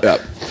club.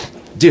 Yep.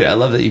 Dude, I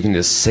love that you can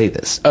just say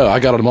this. Oh, I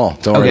got them all.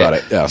 Don't worry Okay, about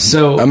it. Yeah.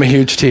 so- I'm a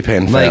huge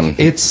T-Pain fan. Like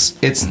it's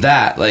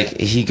that. Like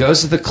he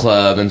goes to the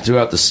club, and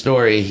throughout the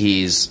story,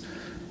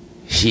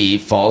 he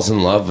falls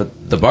in love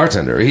with the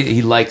bartender.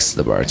 He likes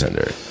the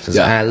bartender. Says,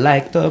 Yeah. I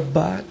like the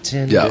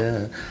bartender.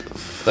 Yeah.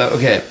 But,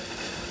 okay.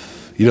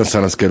 You don't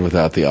sound as good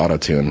without the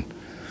auto-tune.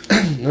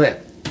 Wait.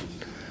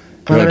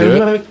 You want to do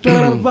it? Do you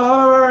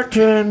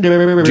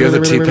have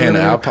the T-Pain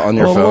app on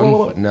your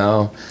phone?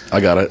 No. I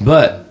got it.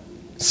 But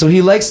so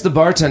he likes the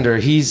bartender.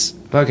 He's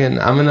fucking.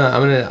 I'm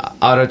gonna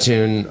auto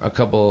tune a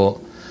couple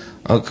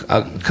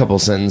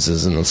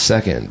sentences in a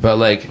second. But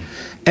like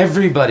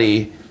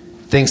everybody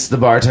thinks the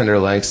bartender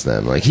likes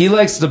them. Like he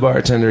likes the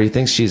bartender. He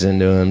thinks she's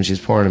into him. She's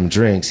pouring him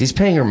drinks. He's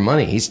paying her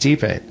money. He's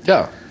T-Pain.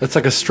 Yeah. It's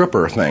like a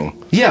stripper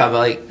thing. Yeah,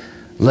 but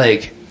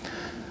like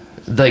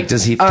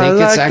does he think I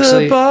like it's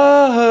actually? the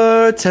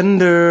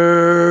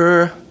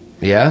bartender.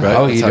 Yeah. Right?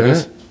 Oh, That's you how it doing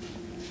goes? it?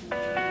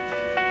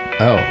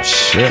 Oh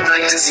shit.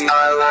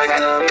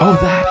 Oh,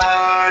 that.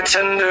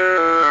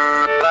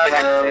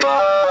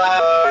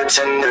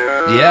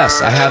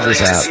 Yes, I have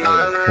this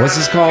app. What's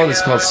this called?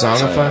 It's called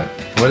Songify.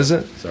 What is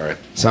it? Sorry.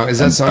 Is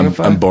that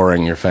Songify? I'm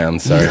boring your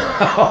fans. Sorry.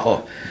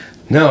 Oh,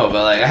 no,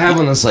 but like I have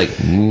one that's like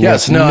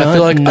Yes, no, I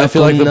feel like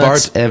the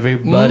nuts,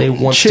 everybody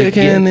wants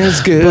chicken to get,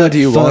 is good.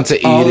 You want to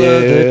eat all of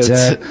the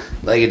it. time.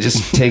 Like it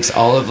just takes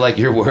all of like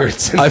your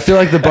words. I feel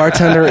like the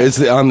bartender is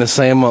on the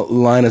same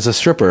line as a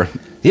stripper,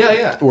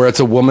 yeah. where it's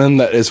a woman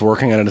that is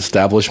working at an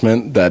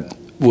establishment that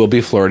will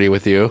be flirty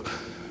with you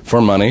for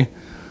money,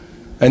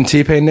 and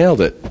T-Pain nailed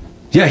it.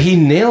 Yeah, he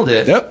nailed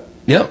it.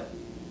 Yep.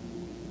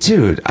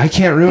 Dude, I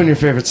can't ruin your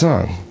favorite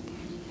song.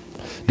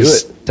 Do it.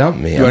 Stump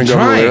me. You I'm wanna go over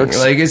the trying. lyrics?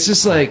 Like it's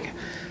just like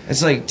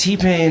it's like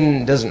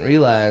T-Pain doesn't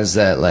realize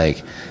that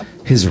like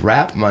his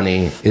rap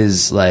money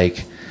is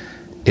like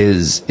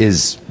is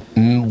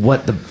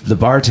what the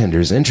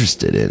bartender's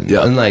interested in.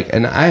 Yeah.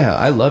 And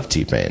I love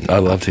T-Pain. I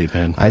love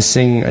T-Pain. I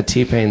sing a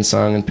T-Pain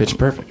song in Pitch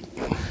Perfect.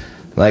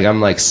 Like I'm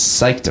like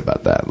psyched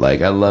about that.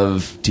 Like I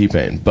love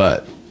T-Pain,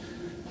 but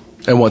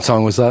And what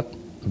song was that?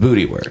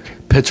 booty work.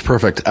 Pitch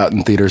Perfect, out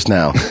in theaters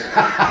now.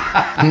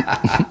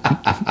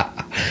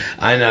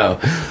 I know,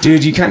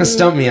 dude. You kind of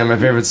stumped me on my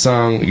favorite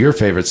song. Your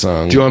favorite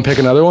song. Do you want to pick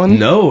another one?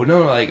 No.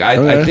 Like I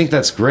Okay. think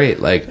that's great.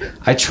 Like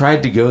I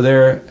tried to go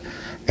there,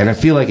 and I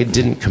feel like it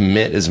didn't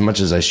commit as much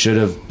as I should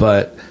have.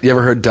 But You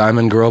ever heard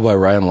Diamond Girl by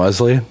Ryan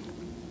Leslie?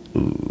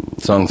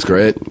 Song's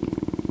great.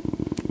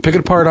 Pick it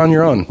apart on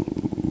your own.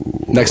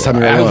 Next time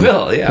you're I alone.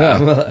 will.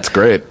 Yeah, It's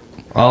great.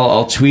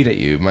 I'll tweet at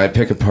you my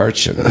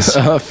pick-apartions.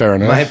 Fair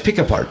enough. My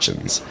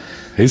pick-apartions.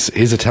 He's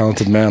a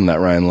talented man, that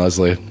Ryan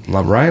Leslie.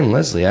 Love Ryan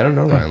Leslie. I don't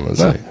know Ryan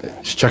Leslie.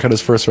 Just check out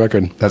his first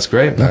record. That's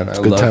great, man. I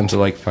good love times. to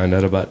like find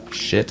out about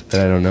shit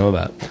that I don't know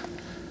about.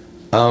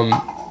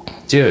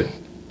 Dude,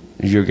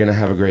 you're gonna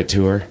have a great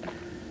tour,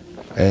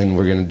 and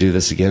we're gonna do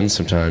this again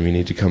sometime. You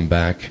need to come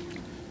back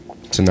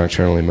to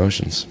Nocturnal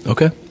Emotions.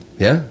 Okay.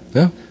 Yeah,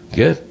 Yeah.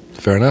 good,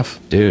 Fair enough.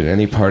 dude.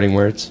 Any parting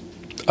words?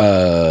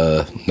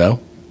 No.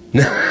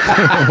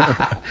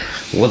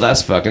 Well,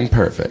 that's fucking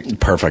perfect.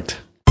 Perfect.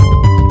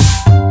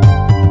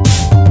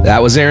 That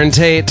was Aaron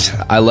Tate.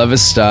 I love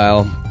his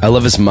style. I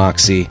love his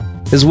moxie.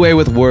 His way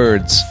with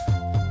words.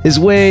 His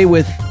way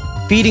with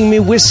feeding me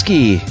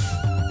whiskey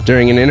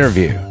during an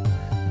interview.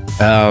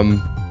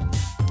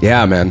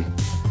 Yeah, man.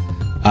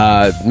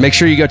 Make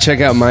sure you go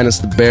check out Minus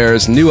the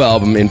Bear's new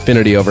album,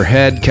 Infinity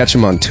Overhead. Catch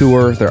them on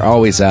tour. They're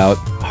always out.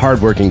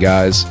 Hardworking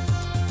guys.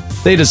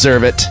 They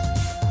deserve it.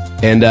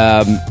 And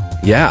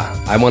yeah,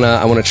 I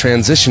wanna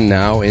transition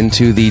now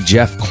into the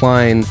Jeff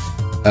Klein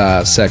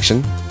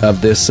section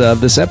of this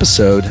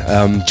episode.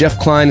 Jeff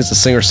Klein is a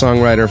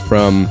singer-songwriter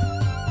from,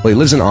 well, he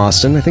lives in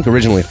Austin. I think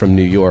originally from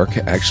New York,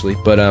 actually,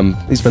 but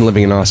he's been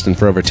living in Austin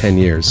for over 10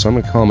 years, so I'm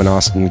gonna call him an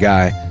Austin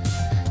guy.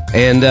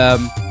 And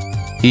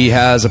he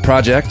has a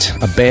project,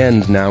 a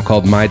band now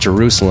called My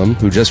Jerusalem,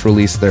 who just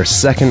released their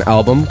second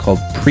album called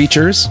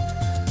Preachers,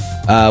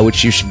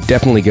 which you should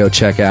definitely go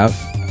check out.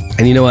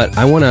 And you know what?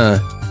 I want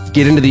to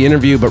get into the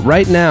interview. But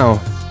right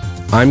now,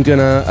 I'm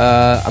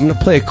gonna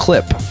play a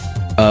clip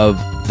of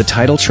the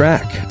title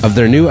track of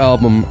their new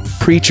album,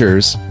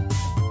 Preachers.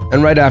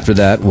 And right after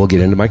that, we'll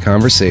get into my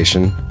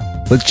conversation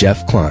with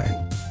Jeff Klein.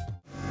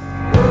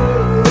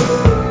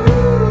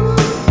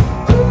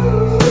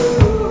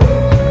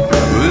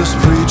 This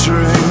preacher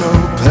ain't no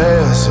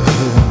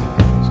pacifist,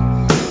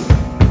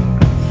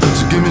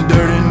 so give me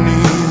dirty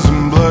knees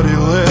and bloody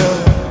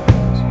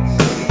legs.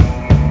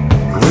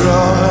 We're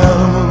all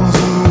animals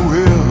in the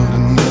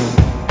wilderness.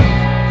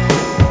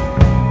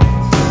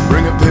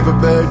 Bring a paper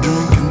bag,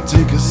 drink and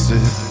take a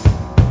sip,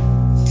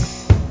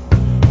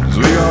 'cause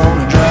we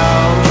gonna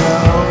drown,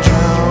 drown,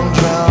 drown,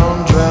 drown,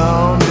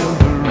 drown in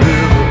the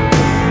river.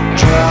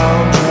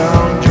 Drown,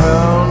 drown,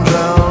 drown,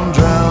 drown,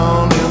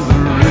 drown in the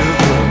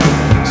river.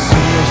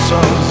 Sing your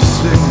songs of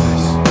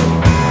sickness,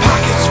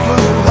 pockets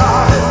full of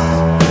lies.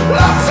 And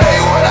I'll tell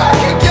you what, I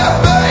can get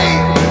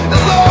paid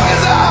as long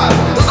as I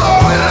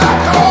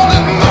call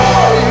it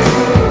mine.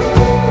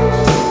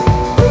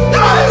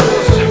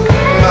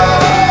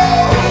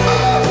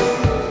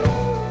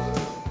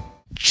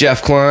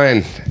 Jeff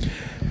Klein,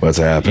 What's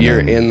happening? you're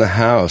in the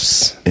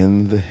house.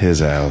 in his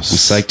house. I'm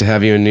psyched to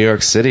have you in New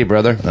York City,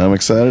 brother. I'm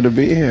excited to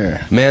be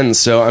here. Man,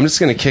 so I'm just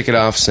going to kick it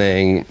off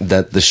saying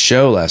that the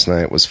show last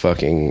night was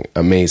fucking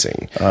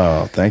amazing.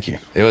 Oh, thank you.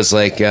 It was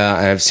like,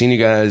 I've seen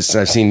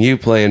you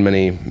play in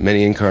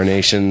many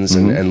incarnations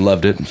and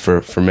loved it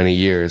for many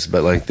years,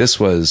 but like this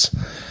was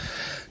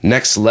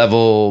next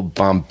level,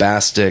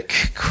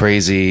 bombastic,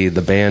 crazy.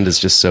 The band is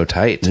just so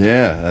tight.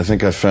 Yeah, I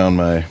think I found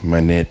my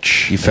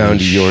niche. You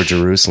found your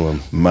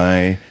Jerusalem.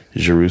 My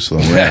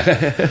Jerusalem.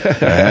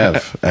 Yeah.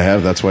 I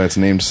have. That's why it's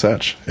named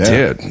such.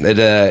 Yeah. Dude,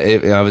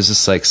 I was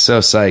just like so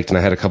psyched, and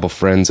I had a couple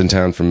friends in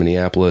town from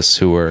Minneapolis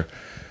who were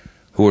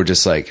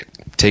just like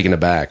taken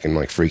aback and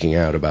like freaking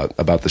out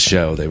about the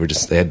show.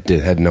 They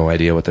had no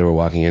idea what they were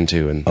walking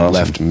into, and Awesome.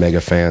 left mega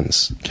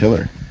fans.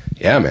 Killer.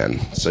 Yeah, man.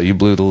 So you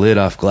blew the lid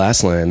off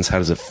Glasslands. How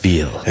does it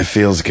feel? It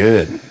feels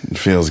good. It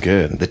feels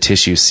good. The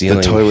tissue ceiling.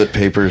 The toilet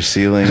paper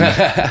ceiling.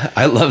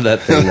 I love that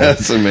thing. man.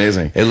 That's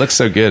amazing. It looks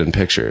so good in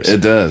pictures.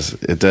 It does.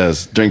 It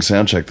does. During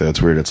sound check, though, it's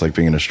weird. It's like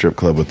being in a strip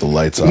club with the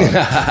lights on.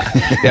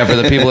 Yeah, for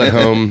the people at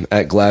home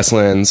at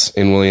Glasslands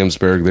in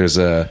Williamsburg, there's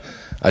a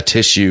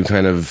tissue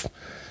kind of,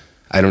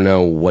 I don't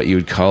know what you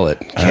would call it,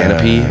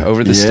 canopy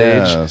over the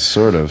stage. Yeah,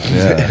 sort of.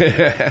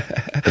 Yeah.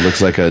 It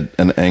looks like an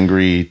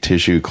angry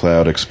tissue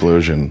cloud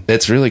explosion.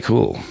 It's really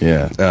cool.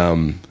 Yeah.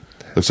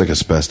 Looks like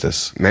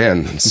asbestos.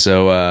 Man,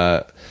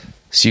 so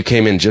you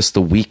came in just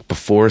the week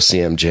before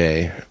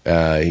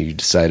CMJ. You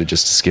decided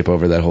just to skip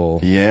over that whole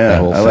Yeah. that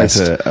whole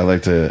fest.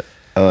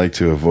 I like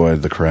to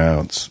avoid the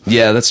crowds.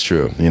 Yeah, that's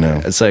true. You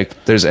know. It's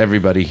like there's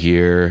everybody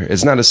here.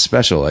 It's not as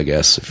special, I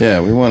guess. Yeah,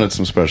 we wanted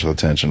some special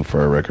attention for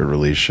our record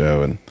release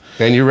show, and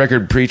your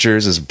record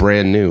Preachers is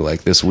brand new,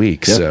 like this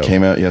week. yep, So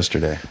came out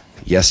yesterday.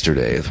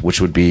 which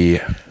would be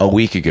a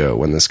week ago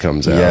when this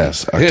comes out.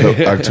 Yes,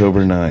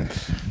 October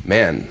 9th.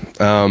 Man,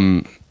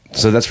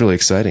 so that's really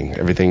exciting.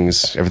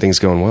 Everything's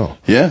going well.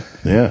 Yeah.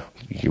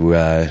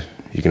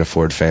 You can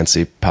afford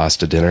fancy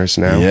pasta dinners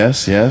now.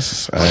 Yes.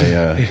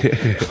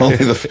 I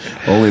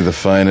only the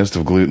finest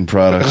of gluten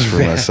products for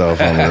myself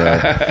on the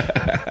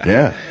road.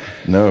 Yeah.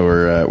 No,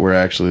 we're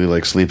actually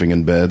like sleeping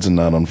in beds and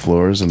not on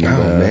floors. And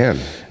man.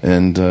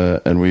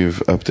 And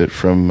we've upped it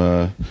from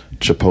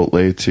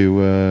Chipotle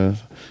to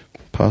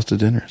pasta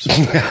dinners.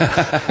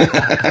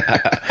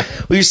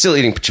 Well, you're still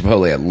eating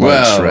Chipotle at lunch,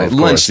 Well, right? of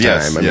course, Lunchtime.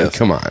 yes, I mean, yes.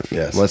 come on.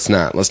 Yes. Let's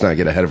not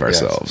get ahead of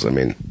ourselves. I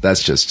mean,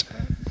 that's just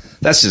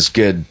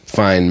good,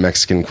 fine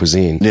Mexican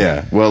cuisine.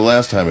 Yeah. Well,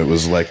 last time it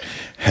was like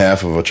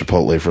half of a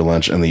Chipotle for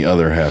lunch and the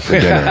other half for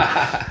dinner.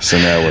 So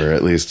now we're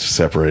at least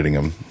separating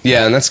them.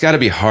 Yeah, and that's got to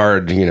be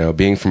hard,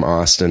 being from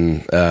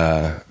Austin,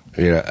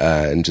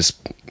 and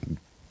just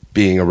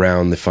being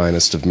around the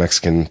finest of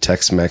Mexican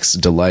Tex-Mex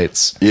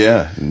delights.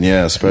 Yeah,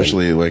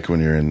 especially like when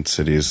you're in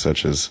cities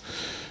such as,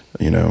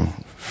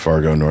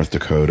 Fargo, North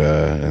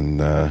Dakota,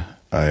 and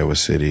Iowa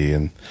City,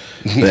 and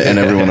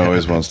everyone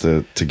always wants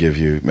to give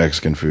you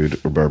Mexican food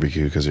or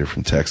barbecue because you're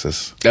from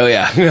Texas. Oh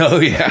yeah,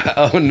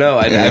 oh no,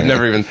 I've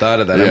never even thought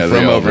of that. Yeah, I'm from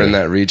they all over do. in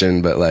that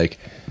region, but like,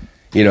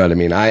 you know what I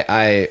mean.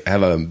 I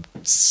have a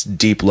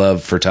deep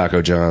love for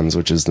Taco John's,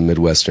 which is the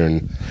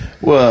Midwestern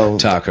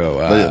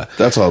taco.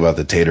 That's all about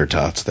the tater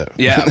tots, though.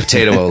 Yeah,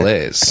 potato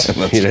olays.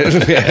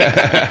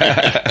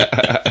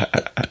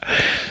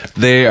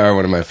 They are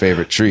one of my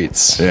favorite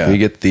treats. Yeah. You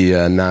get the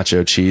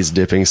nacho cheese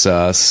dipping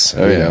sauce.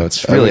 Oh, yeah.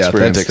 It's really I've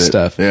experienced authentic it.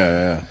 stuff.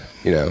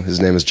 Yeah. His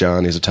name is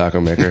John. He's a taco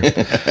maker.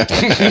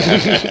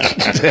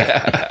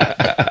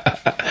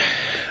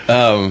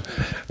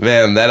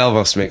 Man, that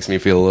almost makes me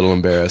feel a little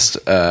embarrassed.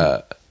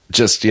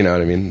 Just, you know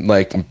what I mean?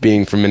 Like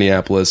being from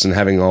Minneapolis and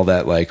having all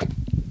that, like,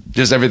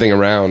 just everything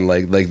around,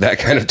 like that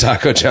kind of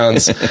Taco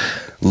John's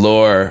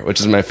lore, which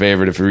is my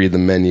favorite. If you read the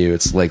menu,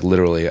 it's like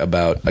literally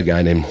about a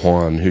guy named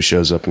Juan who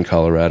shows up in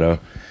Colorado,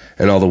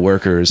 and all the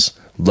workers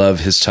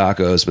love his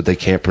tacos, but they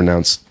can't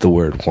pronounce the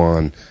word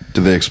Juan.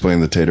 Do they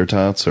explain the tater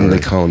tots? Or? And they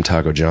call him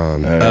Taco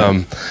John.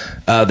 Yeah.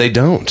 They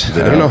don't.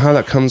 I don't know how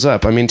that comes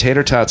up. I mean,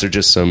 tater tots are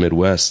just so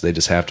Midwest. They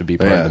just have to be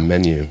part of the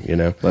menu, you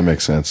know? That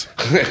makes sense.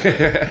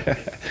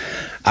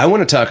 I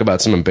want to talk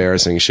about some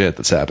embarrassing shit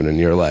that's happened in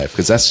your life,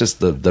 because that's just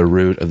the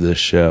root of this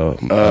show.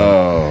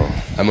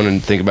 I'm going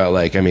to think about,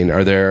 like, I mean,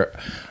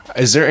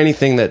 is there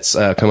anything that's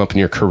come up in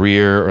your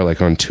career or like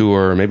on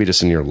tour or maybe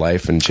just in your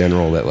life in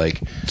general that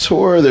like...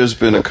 Tour, there's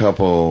been a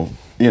couple,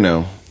 you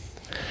know,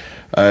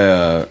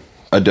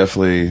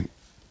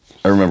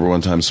 I remember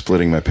one time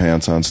splitting my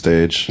pants on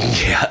stage.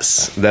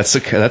 Yes, that's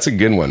a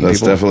good one.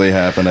 That's definitely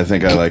happened. I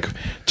think I like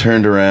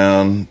turned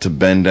around to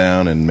bend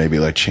down and maybe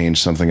like change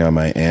something on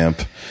my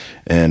amp,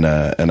 and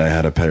I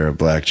had a pair of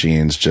black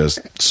jeans just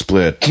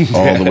split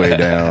all the way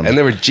down. And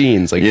they were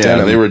jeans, like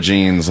denim. they were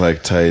jeans,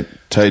 like tight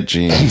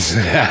jeans.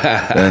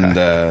 and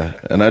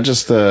I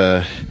just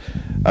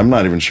I'm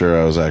not even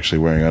sure I was actually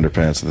wearing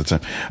underpants at the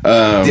time.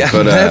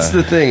 But that's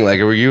the thing.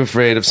 Like, were you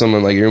afraid of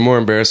someone, like, you're more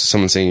embarrassed of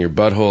someone seeing your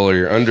butthole or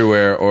your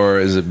underwear, or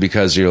is it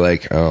because you're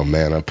like, oh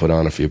man, I put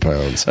on a few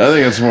pounds? I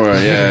think it's more, I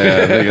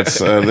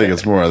think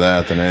it's more of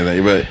that than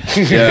anything. But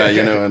yeah,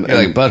 you know, and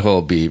like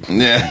butthole beep.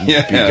 Yeah, be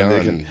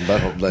gone. And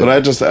butthole,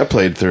 but I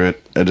played through it.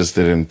 I just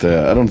didn't.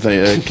 I don't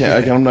think.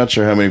 I'm not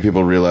sure how many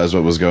people realized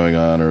what was going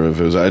on, or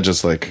if it was. I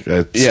just I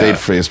stayed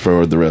face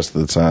forward the rest of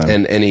the time.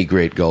 And any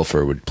great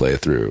golfer would play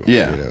through.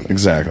 Yeah, you know?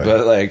 Exactly.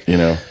 But like, you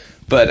know.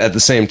 But at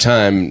the same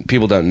time,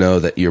 people don't know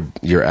that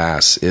your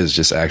ass is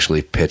just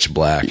actually pitch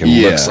black and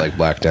looks like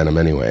black denim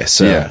anyway.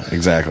 So yeah,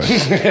 exactly.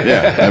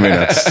 Yeah, I mean,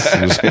 it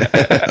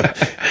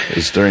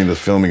was during the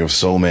filming of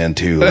Soul Man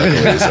 2.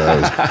 Luckily, so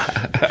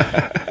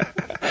I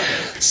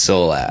was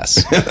soul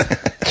ass.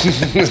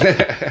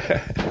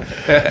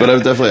 But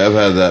I've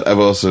had that. I've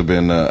also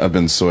been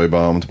I've soy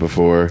bombed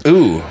before.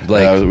 Ooh,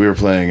 like we were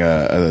playing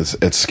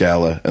at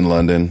Scarlet in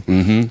London,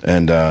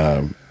 and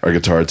our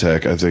guitar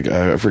tech, I think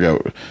I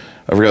forgot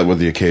what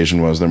the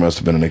occasion was. There must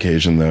have been an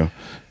occasion though,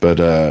 but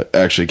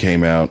actually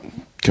came out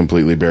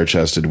completely bare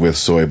chested with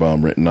soy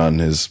bomb written on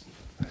his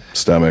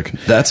stomach.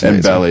 That's and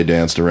amazing. ballet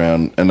danced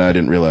around, and I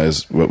didn't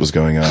realize what was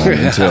going on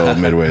until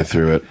midway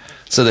through it.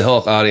 So the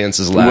whole audience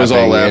is laughing. It was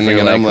all laughing,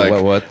 and I'm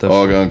like, what the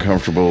all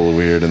uncomfortable,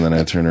 weird, and then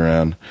I turn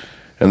around.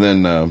 And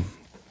then, and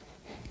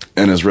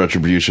as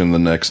retribution, the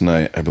next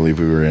night, I believe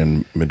we were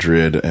in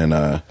Madrid,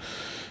 and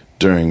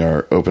during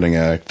our opening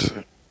act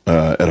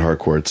at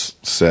Harcourt's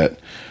set,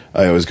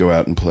 I always go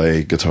out and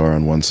play guitar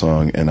on one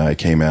song, and I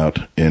came out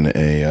in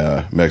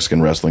a Mexican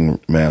wrestling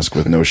mask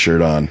with no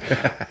shirt on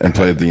and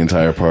played the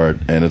entire part,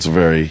 and it's a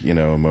very,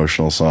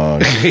 emotional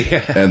song.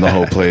 And the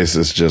whole place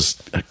is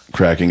just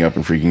cracking up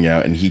and freaking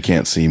out, and he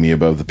can't see me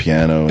above the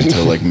piano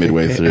until like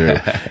midway through.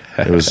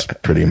 It was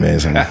pretty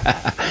amazing.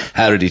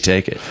 How did he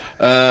take it?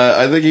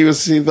 I think he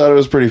thought it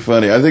was pretty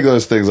funny. I think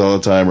those things all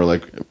the time are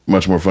like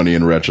much more funny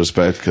in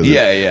retrospect, because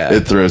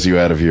it throws you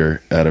out of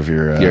your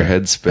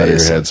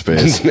headspace.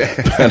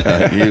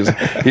 But,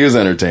 he was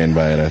entertained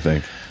by it, I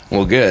think.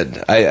 Well,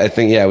 good. I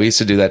think, we used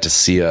to do that to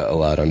Sia a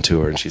lot on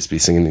tour, and she'd be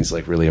singing these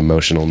like really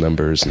emotional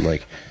numbers, and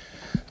like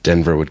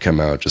Denver would come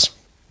out just,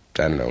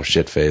 I don't know,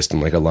 shit-faced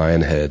and like a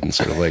lion head and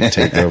sort of like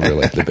take over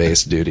like the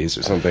bass duties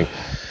or something.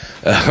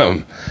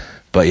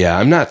 But yeah,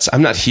 I'm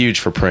not huge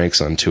for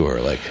pranks on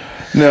tour. Like,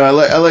 no,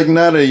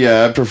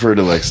 I prefer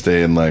to like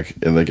stay in like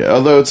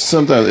although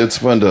sometimes it's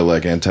fun to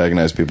like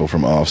antagonize people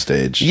from off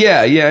stage.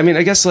 Yeah. I mean,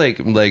 I guess like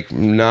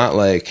not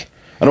like,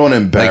 I don't want to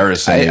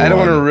embarrass anyone. I don't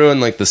want to ruin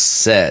like the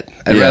set.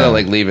 I'd rather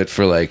like leave it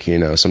for like,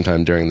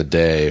 sometime during the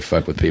day,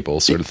 fuck with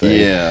people sort of thing.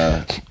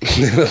 Yeah.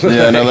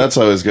 Yeah, no, that's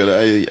always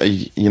good.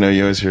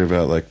 You always hear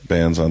about like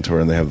bands on tour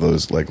and they have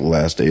those like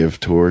last day of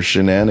tour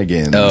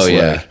shenanigans. Oh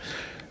yeah.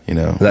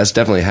 That's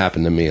definitely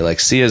happened to me. Like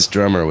Sia's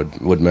drummer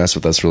would mess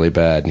with us really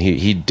bad, and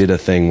he did a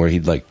thing where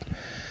he'd like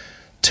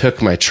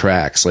took my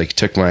tracks, like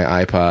took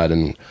my iPod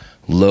and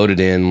loaded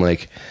in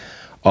like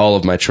all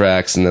of my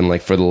tracks, and then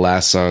like for the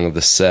last song of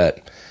the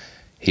set,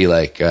 he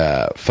like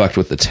fucked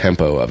with the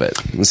tempo of it,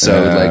 so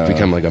it would like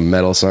become like a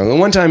metal song. And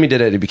one time he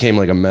did it became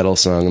like a metal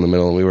song in the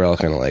middle, and we were all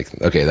kind of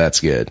like, okay, that's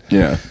good.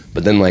 Yeah.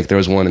 But then like there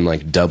was one in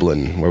like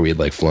Dublin where we had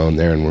like flown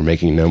there and we're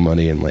making no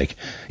money, and like,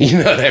 you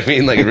know what I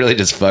mean, like it really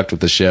just fucked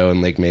with the show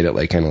and like made it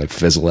like kind of like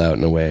fizzle out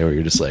in a way where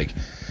you're just like,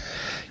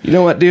 you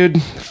know what,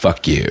 dude?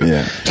 Fuck you.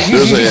 Yeah.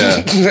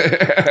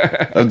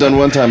 I've done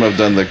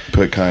the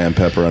put cayenne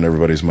pepper on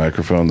everybody's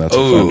microphone. That's a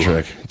fun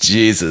trick.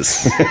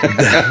 Jesus.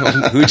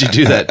 Who'd you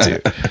do that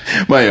to?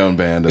 My own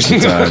band at the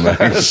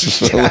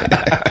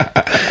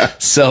time.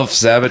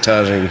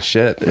 Self-sabotaging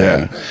shit.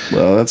 Man. Yeah.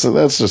 Well,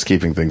 that's just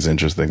keeping things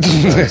interesting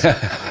sometimes.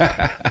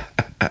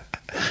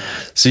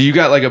 So you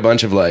got like a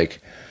bunch of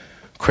like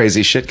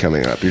crazy shit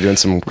coming up. You're doing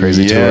some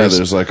crazy tours.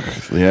 There's like,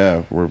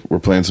 we're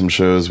playing some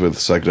shows with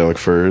Psychedelic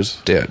Furs.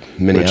 Dude,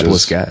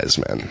 Minneapolis guys,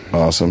 man.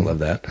 Awesome. Love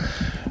that.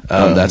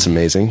 That's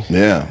amazing.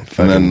 Yeah.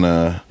 And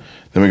then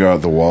Then we go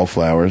out the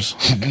wallflowers.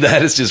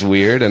 That is just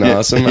weird and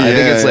awesome. I think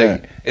it's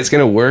like it's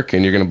gonna work,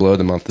 and you're gonna blow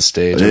them off the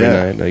stage every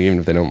night. Like, even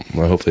if they don't,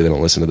 well, hopefully they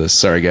don't listen to this.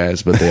 Sorry,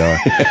 guys, but they are.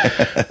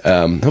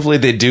 Hopefully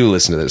they do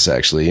listen to this.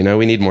 Actually, you know,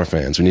 we need more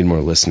fans. We need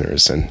more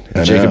listeners, and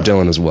Jacob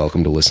Dylan is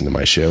welcome to listen to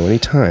my show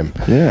anytime.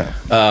 Yeah.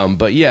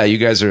 But yeah, you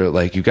guys are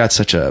like, you've got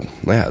such a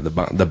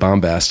the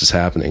bombast is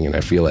happening, and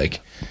I feel like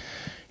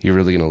you're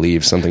really going to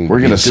leave something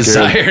We're gonna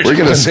desired. We're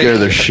gonna scare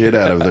the shit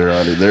out of their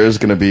audience. There's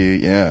gonna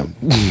be I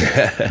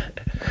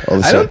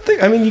don't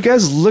think. I mean, you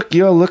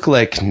all look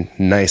like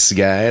nice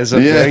guys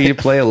up there. You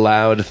play a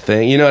loud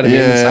thing. You know what I mean?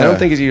 Yeah. I don't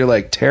think you're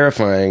like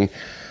terrifying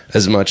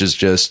as much as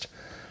just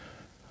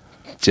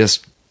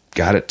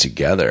got it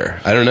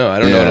together. I don't know. I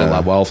don't know what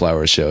a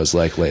Wallflower show is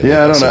like lately.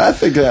 Yeah, I don't know.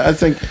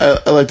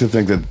 I like to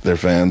think that their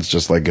fans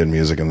just like good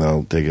music and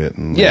they'll dig it.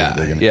 And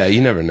yeah.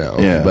 You never know.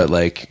 Yeah. But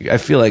like, I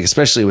feel like,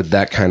 especially with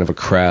that kind of a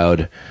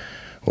crowd,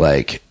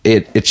 like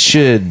it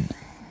should.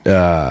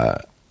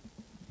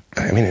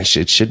 I mean, it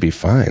should be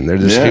fine. They're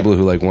just people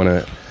who like want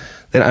to.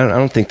 I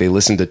don't think they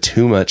listen to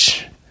too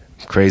much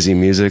crazy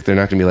music. They're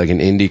not going to be like an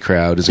indie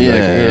crowd. It's gonna be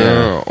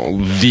like,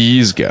 oh,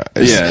 these guys.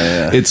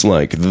 Yeah. It's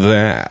like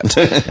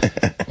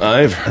that.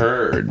 I've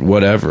heard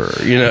whatever.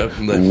 You know.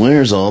 Like,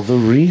 where's all the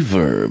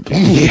reverb?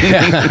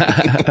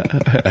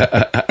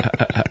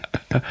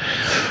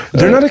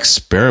 They're not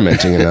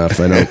experimenting enough,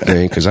 I don't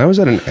think, because I was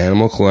at an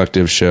Animal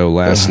Collective show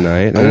last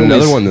night, and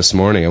another one this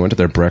morning. I went to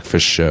their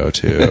breakfast show,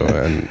 too.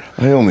 And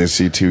I only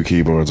see 2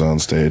 keyboards on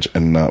stage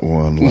and not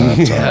one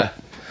laptop. Yeah.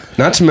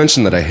 Not to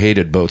mention that I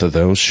hated both of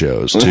those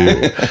shows,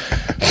 too.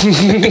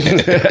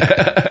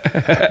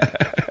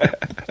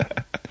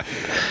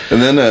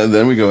 And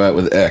then we go out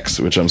with X,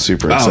 which I'm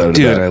super excited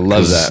dude, about. I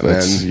love that, man.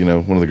 It's,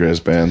 one of the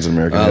greatest bands in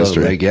American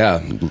history.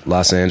 Like,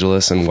 Los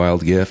Angeles and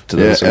Wild Gift.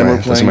 Those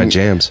are my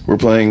jams. We're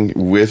playing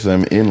with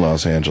them in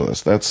Los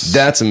Angeles.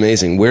 That's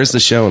amazing. Where's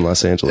the show in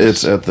Los Angeles?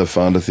 It's at the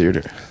Fonda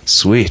Theater.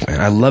 Sweet, man.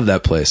 I love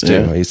that place, too.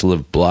 Yeah. I used to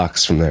live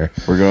blocks from there.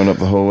 We're going up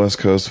the whole West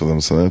Coast with them,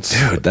 so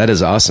that's... Dude, that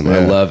is awesome. Yeah.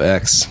 I love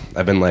X.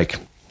 I've been like...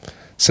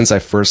 Since I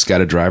first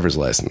got a driver's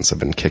license, I've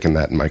been kicking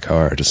that in my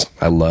car.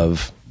 I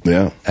love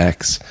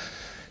X.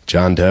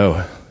 John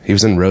Doe. He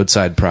was in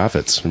Roadside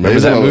Prophets. Remember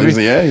that movie?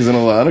 He's in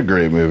a lot of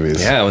great movies.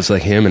 Yeah, it was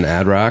like him and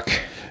Ad Rock.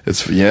 He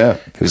was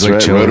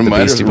like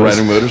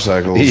riding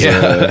motorcycles.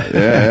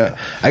 Yeah.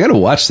 I gotta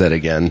watch that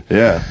again.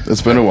 Yeah,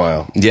 it's been a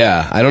while.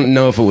 Yeah, I don't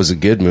know if it was a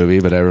good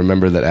movie, but I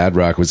remember that Ad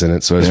Rock was in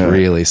it, so I was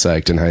really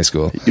psyched in high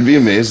school. You'd be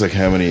amazed like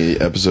how many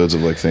episodes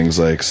of like things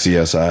like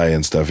CSI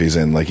and stuff he's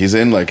in.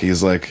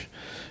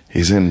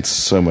 He's in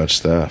so much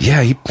stuff.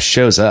 Yeah, he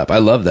shows up. I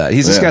love that.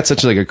 He's just got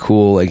such like a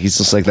cool, like he's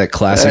just like that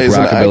classic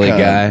rockabilly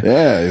guy.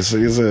 Yeah,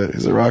 he's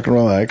a rock and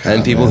roll icon.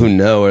 And people who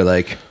know are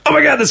like, oh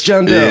my God, that's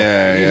John Doe.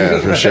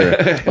 Yeah, for sure.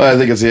 Well, I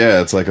think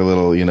it's like a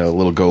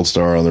little gold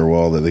star on their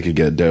wall that they could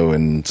get Doe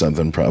in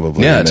something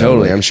probably. Yeah,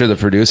 totally. I'm sure the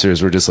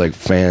producers were just like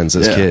fans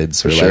as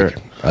kids or like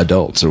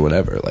adults or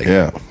whatever. Like,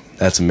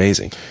 that's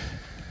amazing.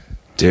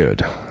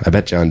 Dude, I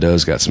bet John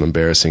Doe's got some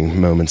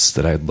embarrassing moments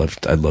that I'd love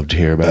to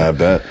hear about. I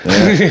bet.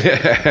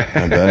 Yeah.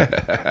 I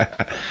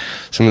bet.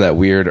 Some of that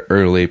weird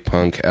early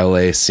punk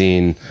LA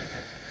scene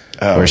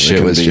where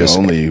shit was just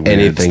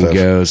anything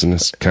goes and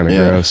it's kind of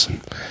gross.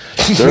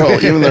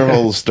 Their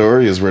whole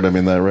story is weird. I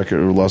mean, that record,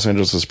 Los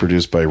Angeles, is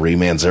produced by Ray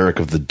Manzarek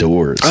of The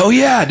Doors. Oh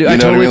yeah, dude, I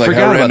totally forgot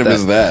how about random that.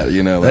 Is that?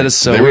 That is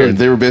so weird.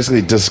 They were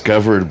basically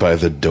discovered by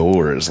The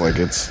Doors.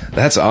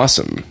 That's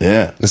awesome.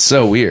 Yeah, it's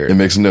so weird. It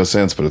makes no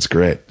sense, but it's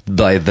great.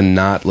 By the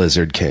not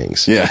Lizard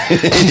Kings. Yeah,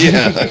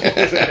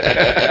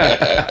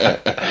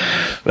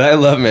 But I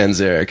love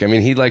Manzarek. I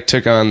mean, he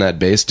took on that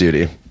bass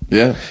duty.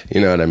 Yeah,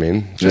 you know what I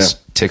mean. Just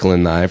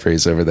tickling the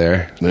ivories over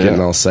there,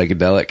 getting all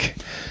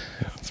psychedelic.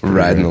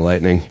 Riding the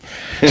lightning.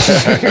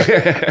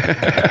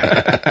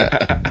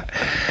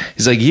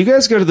 He's like, you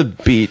guys go to the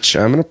beach.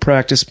 I'm going to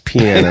practice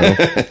piano.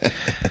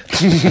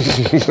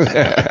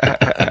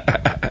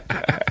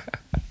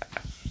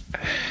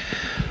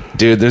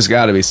 Dude, there's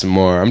got to be some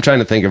more. I'm trying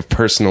to think of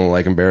personal,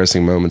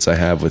 embarrassing moments I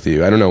have with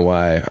you. I don't know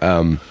why.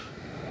 I'm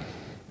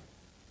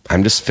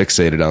just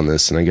fixated on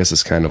this, and I guess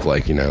it's kind of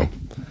like,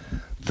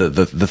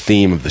 the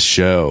theme of the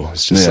show.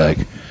 It's just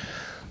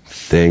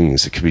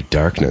things. It could be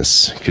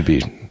darkness. It could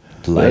be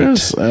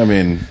light.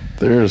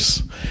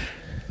 There's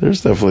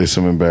definitely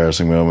some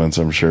embarrassing moments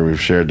I'm sure we've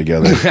shared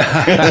together.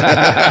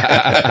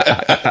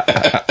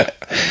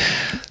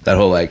 That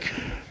whole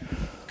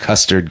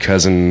custard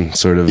cousin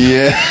sort of.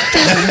 Yeah.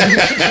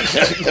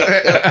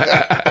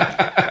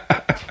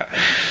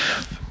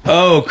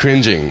 Oh,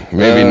 cringing.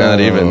 Maybe not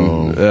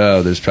even.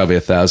 Oh, there's probably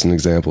 1,000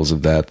 examples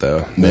of that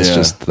though.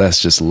 That's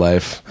just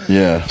life.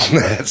 Yeah.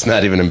 It's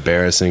not even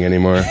embarrassing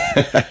anymore.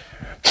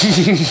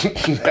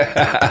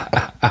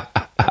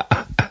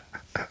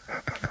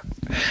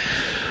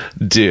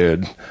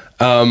 Dude,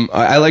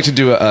 I like to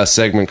do a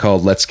segment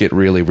called Let's Get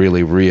Really,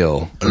 Really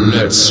Real.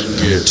 Let's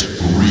get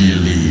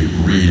really,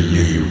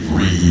 really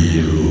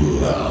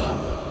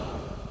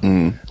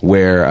real.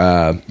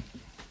 Where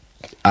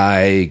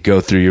I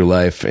go through your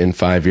life in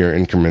 5-year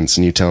increments,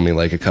 and you tell me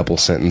like a couple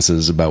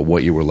sentences about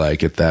what you were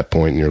like at that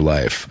point in your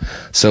life.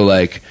 So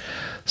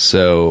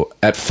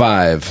at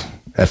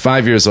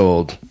 5 years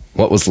old,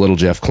 what was little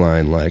Jeff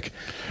Klein like?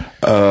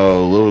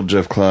 Oh, little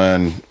Jeff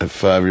Klein at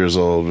 5 years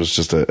old was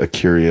just a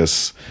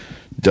curious,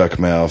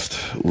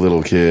 duck-mouthed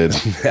little kid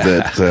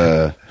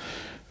that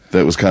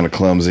was kind of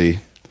clumsy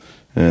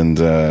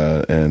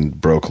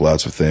and broke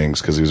lots of things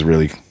because he was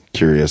really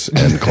curious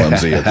and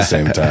clumsy at the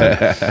same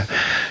time.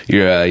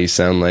 You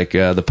sound like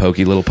the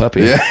pokey little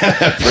puppy.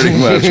 Yeah, pretty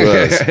much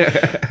was.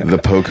 The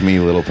poke me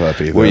little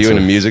puppy. Were you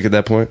into music at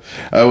that point?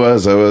 I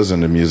was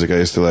into music. I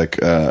used to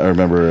I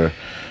remember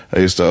I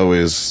used to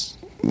always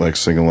like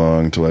sing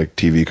along to like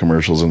TV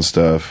commercials and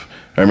stuff.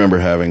 I remember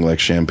having like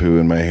shampoo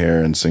in my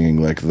hair and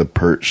singing like the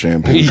Pert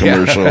shampoo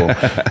commercial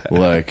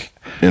like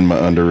in my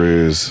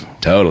underoos.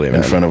 Totally,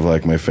 man. In front of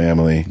like my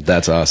family.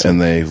 That's awesome.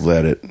 And they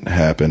let it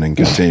happen and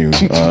continue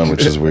on,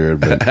 which is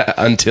weird. But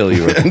until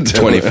you were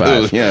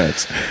 25. Yeah.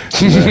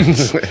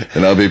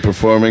 And I'll be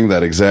performing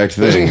that exact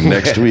thing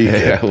next week.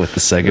 Yeah, with the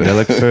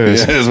psychedelic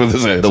furs. Yeah,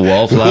 with the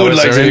wallflowers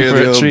like are in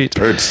for a treat.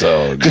 Pert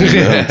song. You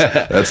know?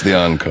 That's the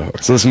encore.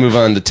 So let's move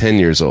on to 10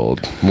 years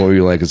old. What were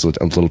you like as a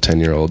little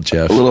 10-year-old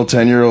Jeff? A little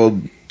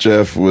 10-year-old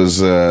Jeff was...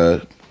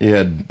 he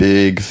had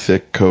big,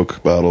 thick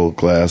Coke bottle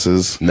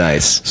glasses.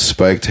 Nice.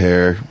 Spiked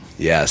hair.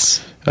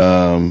 Yes.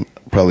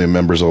 Probably a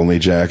members only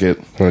jacket.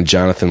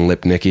 Jonathan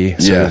Lipnicki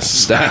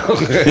style.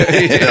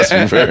 Yes,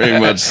 very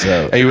much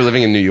so. And you were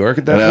living in New York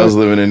at that point? I was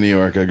living in New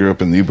York. I grew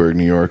up in Newburgh,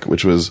 New York,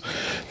 which was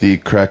the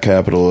crack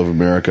capital of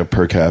America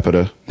per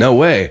capita. No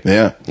way.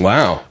 Yeah.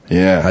 Wow.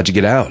 Yeah. How'd you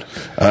get out?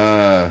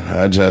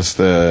 I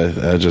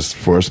just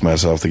forced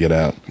myself to get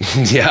out.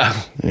 Yeah.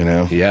 You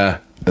know? Yeah.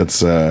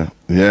 It's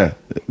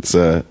it's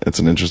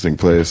an interesting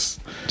place.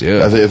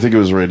 Dude. I think it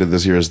was rated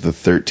this year as the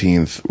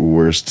 13th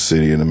worst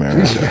city in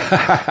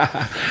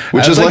America,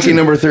 which is lucky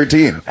number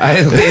 13.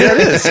 That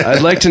is.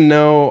 I'd like to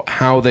know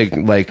how they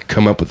like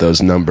come up with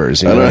those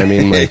numbers. You know what I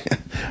mean? Like,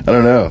 I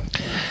don't know.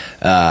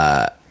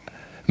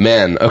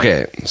 Man,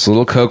 okay. So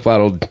little Coke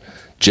bottle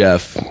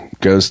Jeff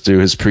goes through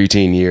his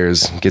preteen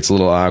years, gets a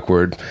little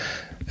awkward.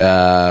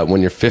 When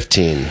you're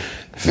 15.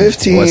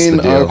 15,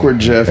 awkward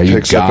Jeff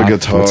picks up a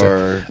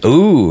guitar.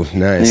 Ooh,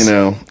 nice. You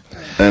know,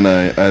 and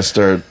I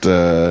start,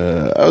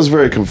 I was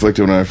very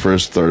conflicted when I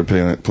first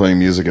started playing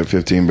music at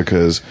 15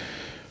 because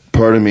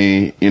part of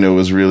me, you know,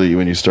 was really,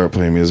 when you start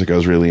playing music, I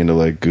was really into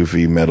like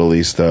goofy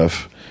metal-y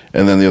stuff.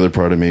 And then the other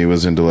part of me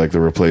was into like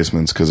the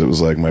Replacements because it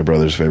was like my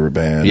brother's favorite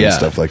band and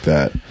stuff like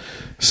that.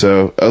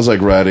 So I was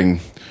like riding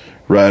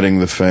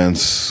the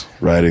fence,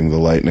 riding the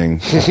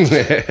lightning,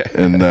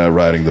 and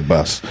riding the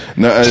bus.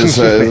 No,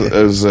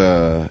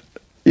 so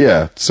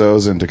I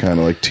was into kind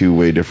of like two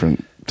way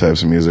different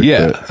types of music.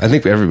 Yeah, I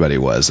think everybody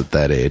was at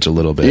that age a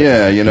little bit.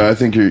 Yeah, you know, I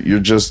think you're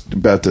just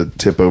about to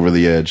tip over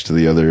the edge to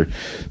the other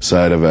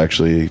side of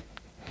actually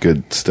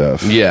good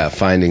stuff. Yeah,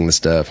 finding the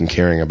stuff and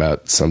caring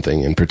about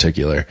something in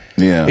particular.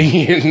 Yeah.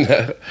 You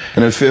know?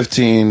 And at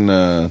 15,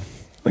 I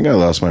think I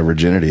lost my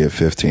virginity at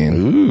 15.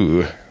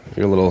 Ooh.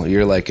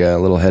 You're like a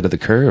little head of the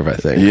curve, I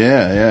think.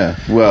 Yeah.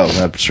 Well,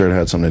 I'm sure it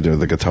had something to do with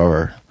the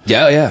guitar.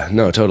 Yeah.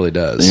 No, it totally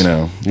does. You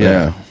know.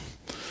 Yeah.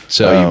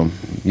 So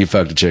you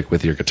fucked a chick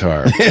with your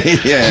guitar.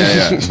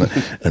 Yeah.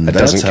 And that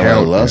that's doesn't how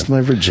count, I lost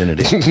my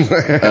virginity.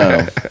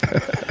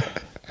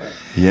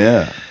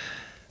 Yeah.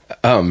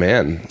 Oh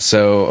man.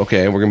 So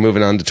okay, we're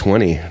moving on to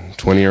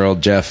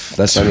 20-year-old Jeff.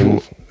 That's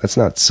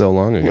not so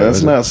long ago.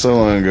 That's not so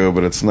long ago,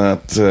 but it's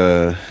not.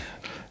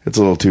 It's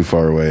a little too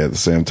far away at the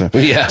same time.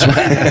 Yeah.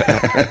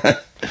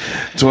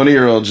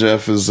 20-year-old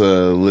Jeff is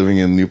living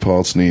in New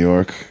Paltz, New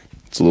York.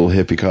 It's a little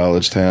hippie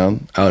college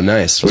town. Oh,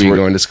 nice. Were you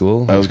going to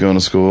school? I was going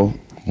to school.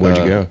 Where'd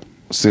you go?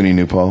 SUNY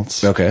New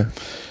Paltz. Okay.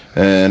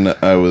 And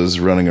I was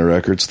running a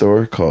record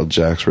store called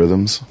Jack's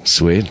Rhythms.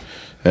 Sweet.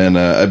 And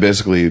I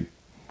basically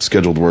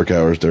scheduled work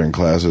hours during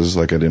classes.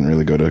 Like I didn't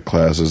really go to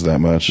classes that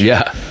much.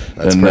 Yeah.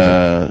 That's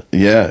perfect.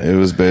 It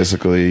was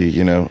basically,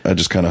 you know, I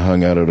just kind of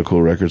hung out at a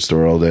cool record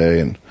store all day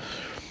and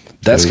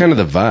that's kind of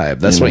the vibe.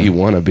 That's what you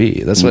want to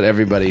be. That's what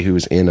everybody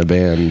who's in a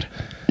band.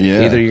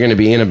 Yeah. Either you're going to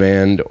be in a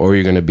band, or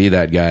you're going to be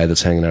that guy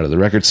that's hanging out at the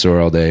record store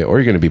all day, or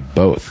you're going to be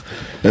both.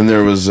 And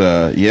there was,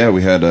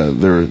 we had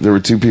there were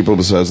two people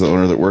besides the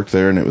owner that worked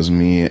there, and it was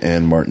me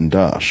and Martin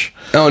Dosh.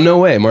 Oh no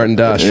way, Martin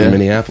Dosh from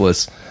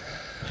Minneapolis,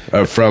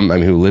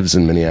 who lives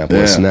in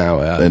Minneapolis now.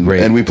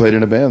 And we played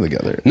in a band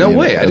together. No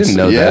way, I didn't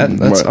know that.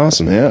 That's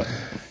awesome. Yeah.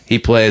 He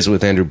plays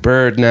with Andrew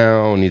Bird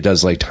now, and he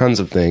does like tons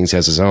of things. He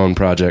has his own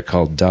project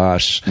called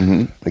Dosh.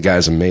 Mm-hmm. The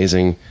guy's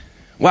amazing.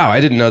 Wow,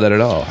 I didn't know that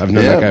at all. I've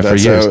known that guy for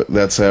years.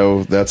 That's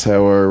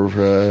how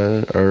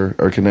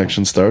our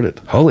connection started.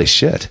 Holy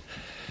shit!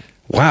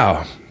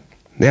 Wow.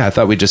 Yeah, I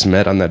thought we just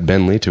met on that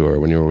Ben Lee tour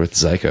when you were with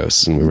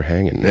Zykos and we were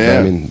hanging. Yeah.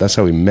 I mean, that's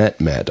how we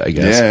met, I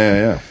guess.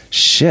 Yeah.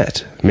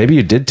 Shit. Maybe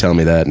you did tell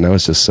me that, and I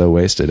was just so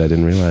wasted I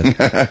didn't realize.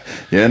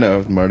 Yeah,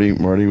 no, Marty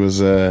was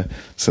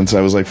since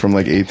I was like from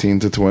like 18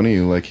 to 20,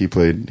 like he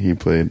played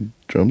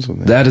drums with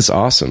me. That is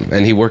awesome.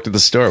 And he worked at the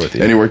store with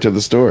you. And he worked at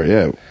the store,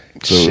 yeah.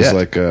 So it was Shit.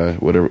 like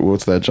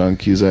what's that John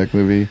Cusack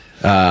movie?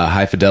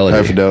 High Fidelity.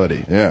 High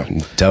Fidelity, yeah.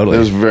 Totally. It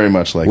was very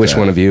much like Which that.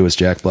 one of you was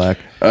Jack Black?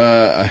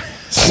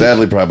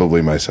 Sadly,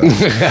 probably myself. Do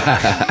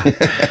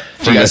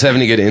you guys have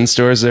any good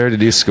in-stores there?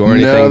 Did you score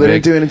anything No, they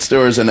big? didn't do it in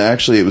stores, and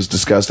actually it was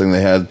disgusting.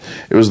 It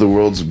was the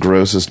world's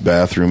grossest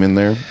bathroom in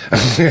there.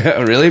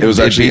 Really? It was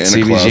actually in a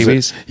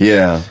CBGBs? closet.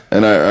 Yeah,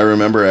 and I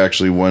remember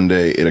actually one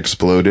day it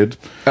exploded.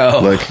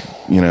 Oh. Like,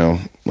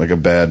 like a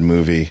bad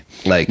movie.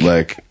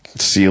 Like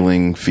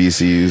ceiling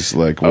feces,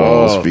 like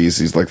walls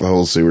feces, like the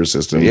whole sewer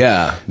system.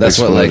 Yeah, that's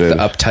exploded. what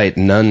like the uptight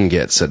nun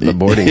gets at the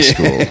boarding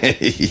school.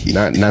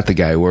 Not the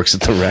guy who works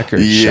at the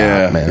record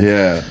shop, man.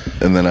 Yeah,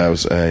 and then I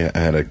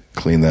had to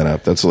clean that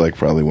up. That's like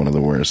probably one of the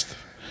worst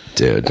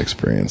Dude.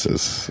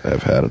 experiences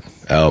I've had.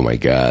 Oh my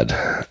god.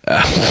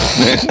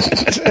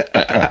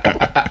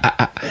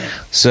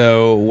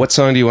 So, what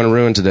song do you want to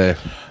ruin today?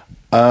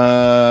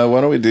 Why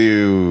don't we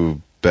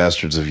do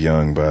Bastards of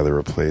Young by The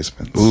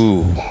Replacements?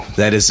 Ooh,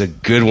 that is a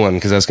good one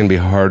because that's going to be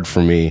hard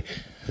for me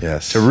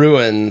Yes. to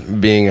ruin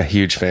being a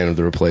huge fan of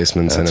The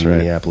Replacements That's and a right.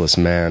 Minneapolis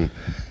man.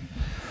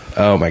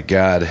 Oh my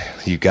god,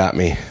 you got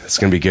me. It's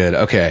going to be good.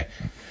 Okay,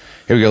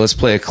 here we go. Let's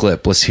play a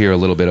clip. Let's hear a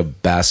little bit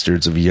of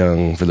Bastards of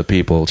Young for the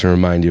people to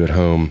remind you at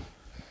home.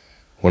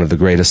 One of the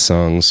greatest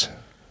songs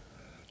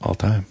All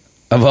time.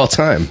 of all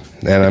time.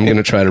 And I'm going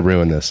to try to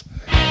ruin this.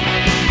 God,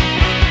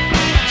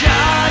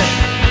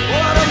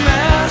 what a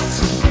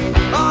mess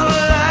on a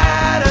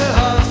ladder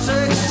of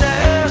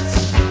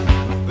success.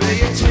 Where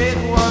you take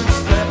one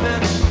step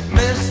and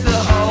miss the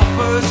whole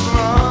first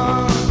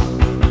run.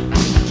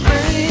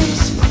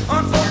 Dreams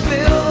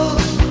unfulfilled,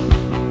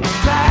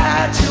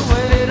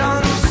 graduate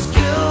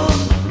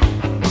unskilled,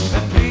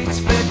 and beats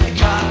baby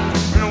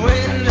cotton and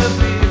waiting to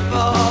be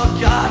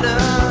forgotten.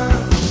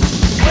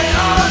 Wait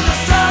on the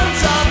sons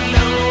of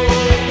no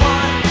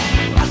one,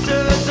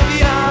 bastards of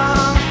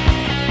young.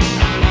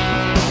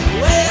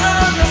 Wait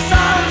on the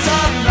sons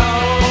of no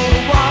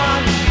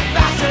one,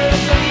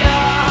 bastards of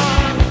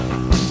young.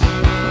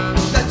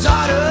 The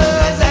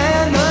daughters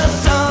and the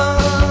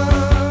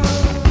sons.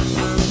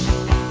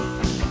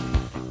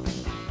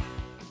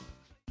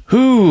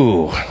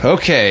 Whew.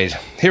 Okay,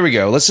 here we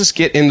go. Let's just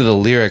get into the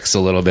lyrics a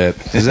little bit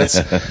because that's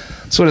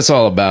what it's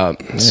all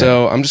about.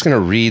 So I'm just going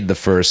to read the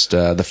first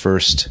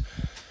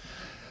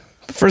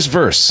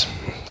verse.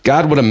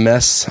 God, what a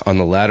mess on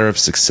the ladder of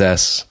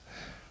success,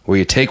 where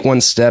you take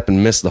one step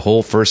and miss the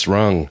whole first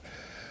rung.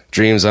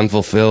 Dreams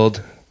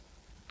unfulfilled,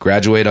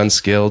 graduate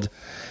unskilled.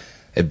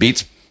 It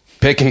beats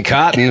picking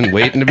cotton and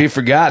waiting to be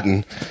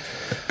forgotten.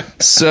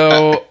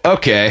 So,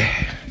 okay.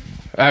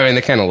 I mean,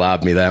 they kind of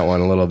lobbed me that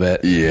one a little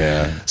bit.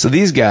 Yeah. So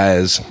these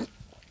guys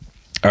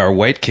are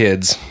white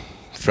kids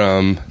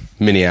from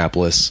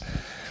Minneapolis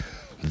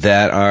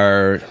that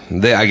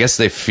I guess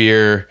they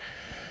fear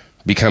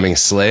becoming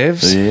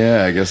slaves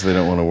Yeah, I guess they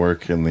don't want to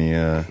work in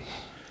the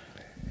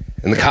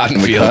in the cotton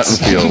the fields.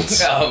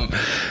 cotton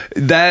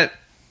fields.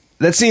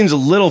 That seems a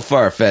little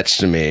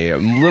far-fetched to me. A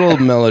little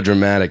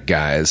melodramatic,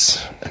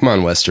 guys. Come on,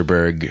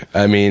 Westerberg.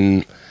 I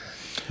mean,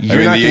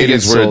 you're not the gonna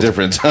get 80s were a sold.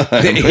 different time.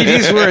 The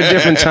 80s were a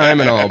different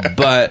time and all,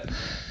 but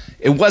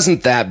it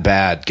wasn't that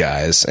bad,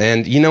 guys.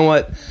 And you know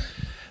what?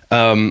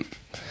 That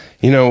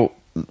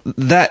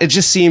it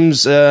just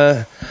seems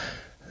a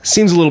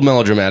little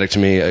melodramatic to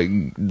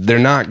me. They're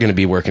not going to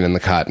be working in the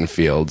cotton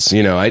fields.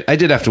 I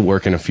did have to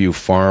work in a few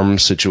farm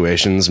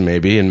situations,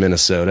 maybe in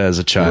Minnesota as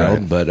a child,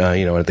 Right. but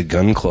at the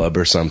gun club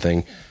or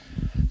something.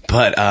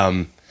 But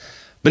no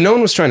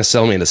one was trying to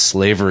sell me into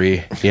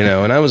slavery,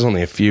 and I was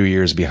only a few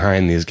years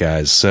behind these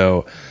guys.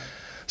 So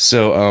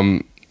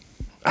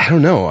I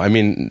don't know. I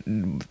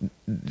mean,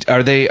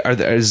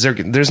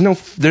 there's no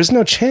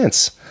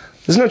chance.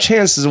 There's no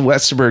chance that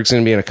Westerberg's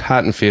going to be in a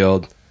cotton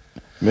field.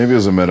 Maybe it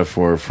was a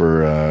metaphor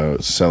for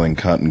selling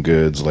cotton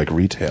goods like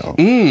retail.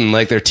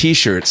 Like their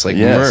T-shirts, like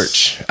Yes.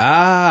 merch.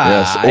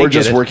 Yes, I or get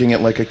just it. working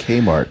at like a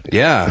Kmart.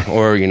 Yeah,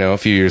 or a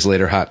few years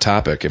later, Hot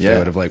Topic. If they Yeah.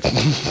 would have like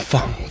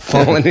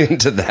fallen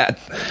into that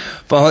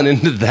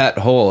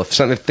hole, if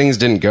things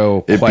didn't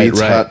go It quite beats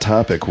right. Hot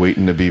Topic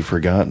waiting to be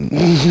forgotten.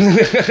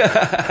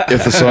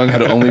 If the song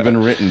had only been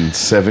written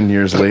 7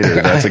 years later,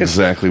 that's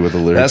exactly what the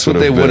lyrics That's what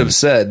they would been. have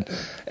said.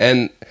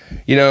 And,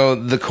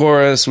 the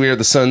chorus, we are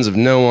the sons of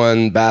no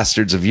one,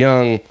 bastards of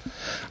young.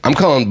 I'm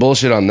calling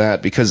bullshit on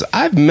that because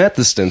I've met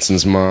the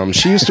Stinson's mom.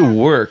 She used to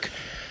work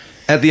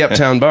at the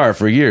Uptown Bar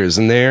for years,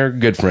 and they're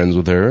good friends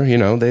with her.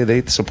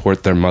 They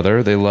support their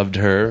mother. They loved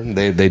her.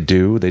 They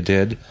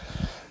did.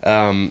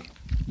 So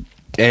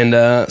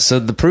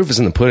the proof is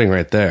in the pudding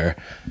right there.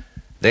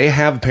 They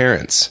have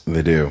parents.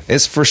 They do.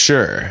 It's for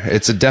sure.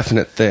 It's a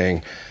definite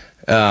thing.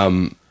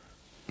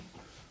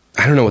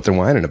 I don't know what they're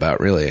whining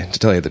about, really, to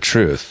tell you the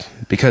truth.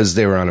 Because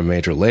they were on a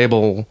major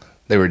label,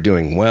 They were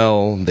doing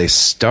well. They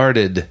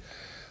started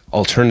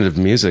alternative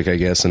music, I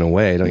guess, in a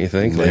way, don't you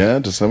think? Like, Yeah,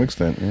 to some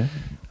extent, yeah.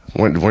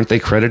 weren't they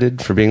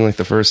credited for being like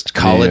the first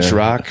college Yeah.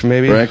 rock,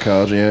 maybe? Right,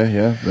 college,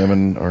 yeah. Them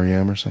and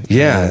R.E.M. or something.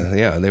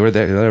 Yeah. They were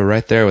there. They were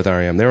right there with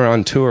R.E.M. They were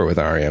on tour with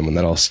R.E.M. when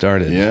that all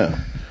started. Yeah.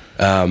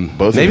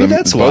 Both Maybe of them,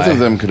 that's why. Both of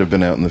them could have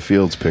been out in the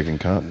fields picking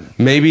cotton.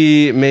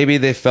 Maybe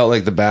they felt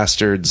like the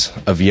bastards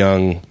of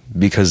Young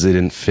because they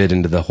didn't fit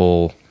into the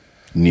whole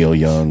Neil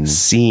Young.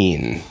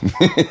 scene.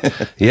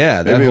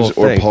 Yeah, that Maybe it whole was,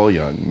 or thing. Paul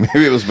Young.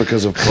 Maybe it was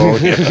because of Paul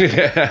Young.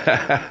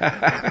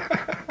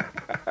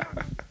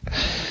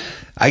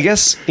 I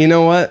guess, you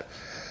know what?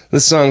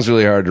 This song's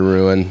really hard to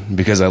ruin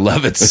because I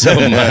love it so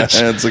much.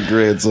 It's a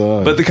great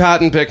song. But the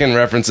cotton picking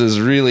references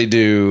really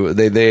do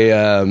they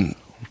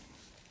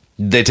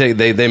make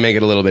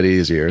it a little bit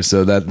easier,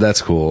 so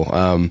that's cool.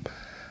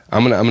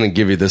 I'm gonna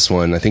give you this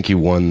one. I think you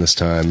won this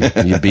time.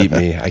 You beat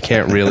me. I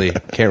can't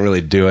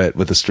really do it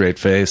with a straight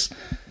face.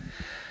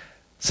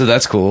 So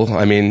that's cool.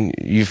 I mean,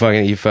 you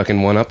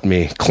fucking one upped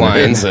me,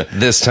 Klein,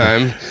 this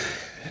time.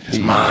 It's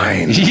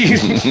mine.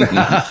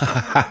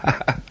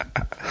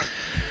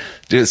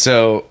 Dude,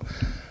 so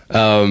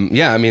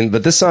yeah, I mean,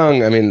 but this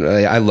song, I mean,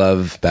 I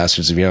love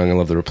Bastards of Young. I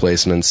love the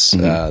Replacements.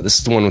 This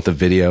is the one with the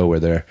video where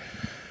they're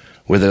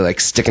like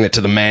sticking it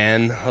to the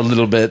man a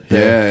little bit.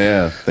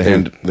 Yeah. They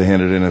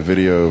handed in a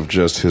video of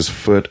just his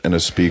foot and a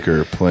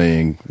speaker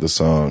playing the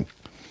song.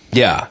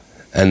 Yeah,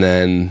 and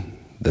then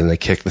they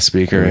kick the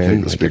speaker in. Kick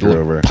the They speaker get a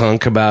little over.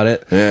 Punk about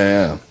it.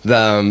 Yeah.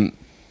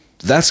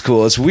 That's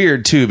cool. It's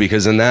weird too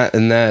because in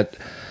that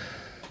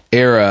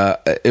era,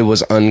 it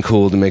was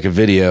uncool to make a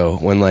video.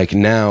 When like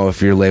now,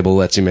 if your label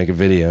lets you make a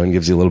video and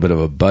gives you a little bit of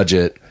a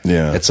budget,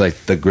 Yeah. it's like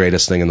the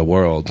greatest thing in the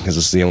world because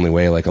it's the only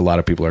way like a lot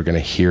of people are going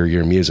to hear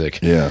your music.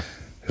 Yeah.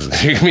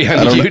 You're gonna be on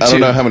YouTube. I don't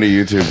know how many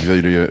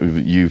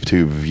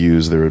YouTube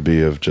views there would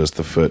be of just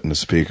the foot and the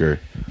speaker.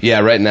 Yeah,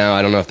 right now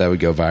I don't know if that would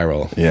go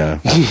viral. Yeah.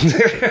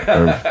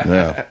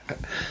 Yeah.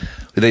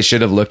 They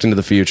should have looked into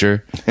the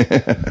future.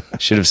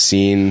 Should have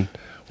seen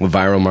what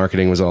viral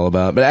marketing was all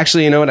about. But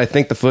actually, you know what? I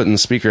think the foot and the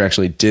speaker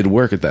actually did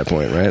work at that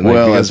point, right? Like,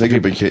 Well, I because think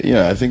people-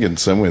 I think in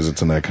some ways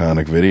it's an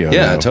iconic video.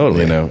 Yeah, now.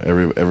 totally. You know,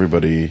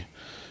 everybody,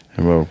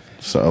 well,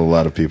 so a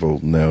lot of people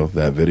know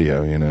that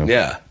video. You know.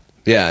 Yeah.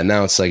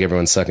 Now it's like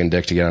everyone's sucking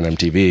dick to get on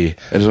MTV.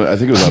 I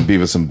think it was on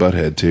Beavis and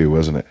Butthead too,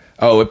 wasn't it?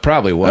 Oh, it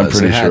probably was. I'm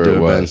pretty It had sure to it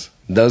have was.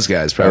 been. Those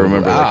guys probably. I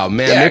remember. Oh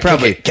man, they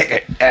probably kick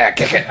it.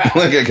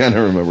 Like I kind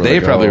of remember. they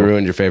like, probably oh.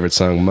 ruined your favorite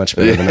song much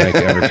better than I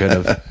ever could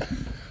have.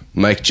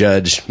 Mike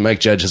Judge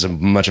has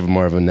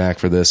more of a knack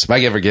for this. If I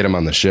ever get him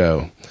on the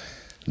show,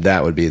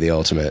 that would be the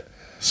ultimate.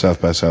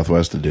 South by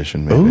Southwest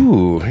edition, maybe.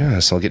 Ooh,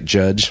 yes, I'll get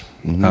Judge.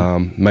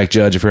 Mike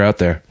Judge, if you're out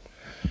there.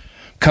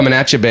 Coming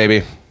at you, baby.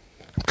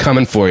 I'm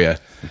coming for you.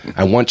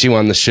 I want you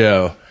on the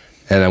show,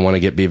 and I want to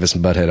get Beavis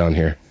and Butthead on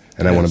here,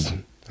 and Yes.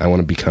 I want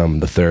to become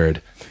the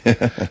third. What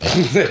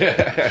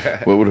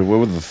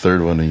would the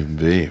third one even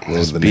be? What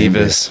was the name?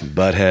 Beavis,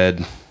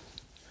 Butthead,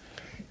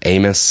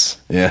 Amos.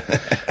 Yeah.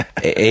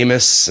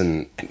 Amos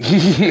and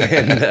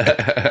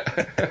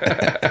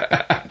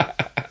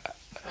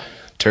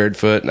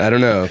Turdfoot. I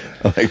don't know.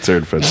 I like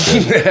Third Foot's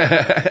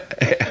good.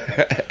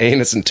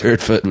 Anus and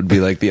Turdfoot would be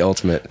like the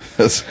ultimate.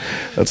 That's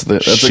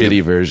Shitty a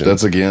good, version.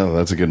 That's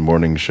a good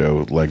morning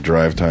show, like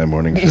drive time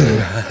morning show.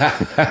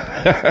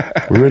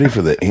 We're ready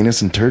for the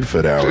Anus and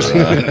Turdfoot hour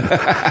on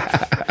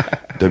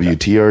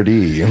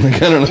WTRD. I'm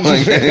like, I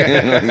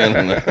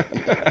don't know.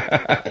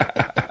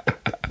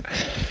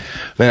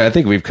 Man, I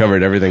think we've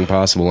covered everything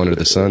possible under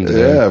the sun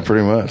today. Yeah,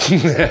 pretty much.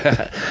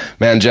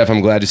 Man, Jeff,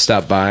 I'm glad you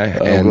stopped by.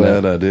 I'm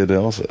glad I did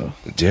also.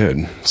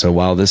 Dude, so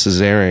while this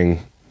is airing,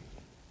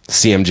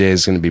 CMJ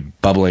is going to be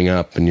bubbling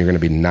up and you're going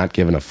to be not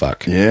giving a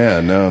fuck. Yeah,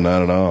 no,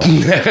 not at all.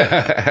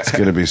 It's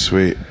going to be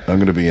sweet. I'm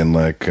going to be in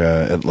like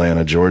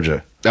Atlanta,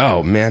 Georgia.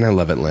 Oh, man, I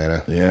love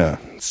Atlanta. Yeah.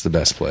 It's the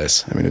best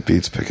place. I mean, it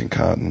beats picking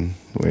cotton,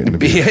 waiting to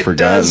be It forgotten.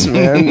 does,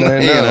 man. I know.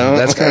 You know?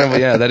 That's kind of,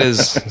 yeah, that is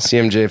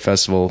CMJ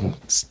Festival.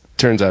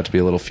 Turns out to be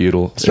a little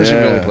futile, especially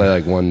if you Yeah. only play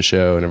like one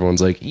show and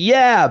everyone's like,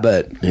 yeah,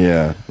 but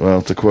Yeah.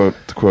 Well, to quote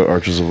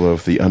Archers of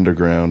Loaf, the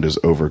underground is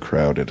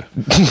overcrowded.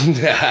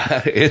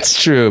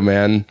 it's true,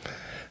 man.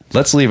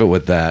 Let's leave it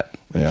with that.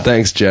 Yeah.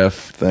 Thanks, Jeff.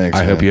 Thanks,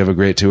 I hope man. you have a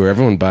great tour.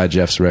 Everyone buy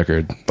Jeff's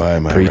record. Buy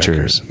my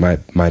Preachers,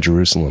 my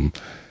Jerusalem.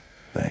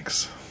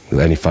 Thanks.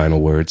 Any final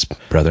words,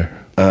 brother?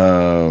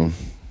 I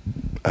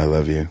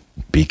love you.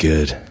 Be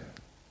good.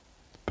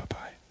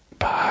 Bye-bye.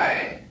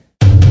 Bye.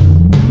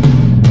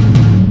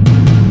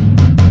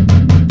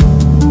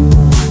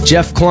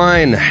 Jeff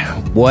Klein,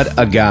 what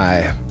a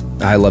guy.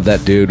 I love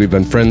that dude. We've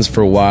been friends for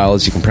a while,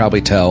 as you can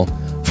probably tell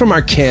from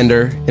our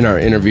candor in our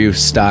interview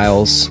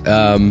styles.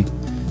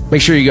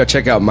 Make sure you go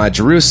check out My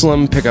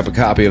Jerusalem, pick up a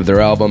copy of their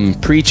album,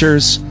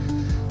 Preachers.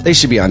 They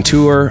should be on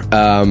tour.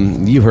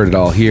 You heard it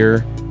all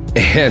here.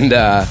 And,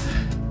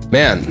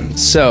 man,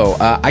 so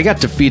I got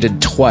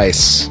defeated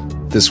twice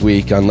this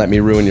week on Let Me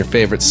Ruin Your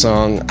Favorite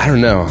Song. I don't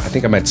know. I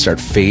think I might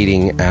start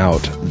fading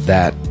out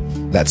that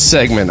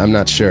segment. I'm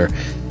not sure.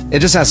 It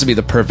just has to be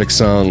the perfect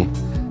song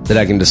that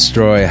I can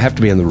destroy. I have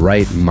to be in the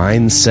right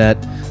mindset.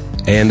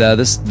 And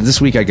this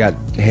week I got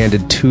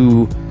handed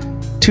two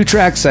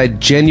tracks I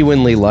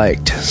genuinely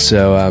liked,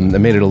 so I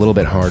made it a little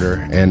bit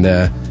harder.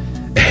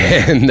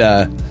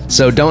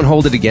 So don't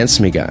hold it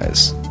against me,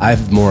 guys. I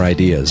have more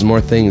ideas.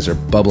 More things are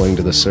bubbling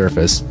to the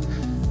surface.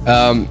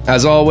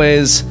 As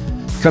always,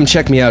 come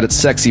check me out at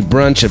Sexy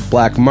Brunch at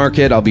Black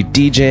Market. I'll be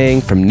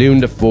DJing from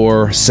noon to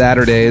 4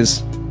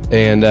 Saturdays.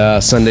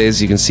 And Sundays,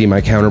 you can see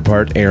my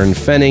counterpart, Erin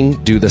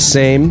Fenning, do the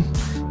same.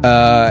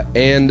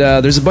 And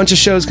there's a bunch of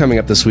shows coming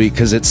up this week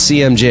because it's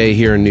CMJ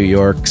here in New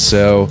York.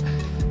 So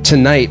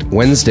tonight,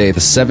 Wednesday,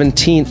 the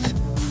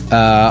 17th,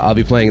 I'll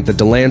be playing at the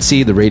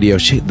Delancey, the Radio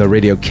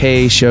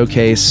K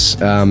showcase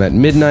at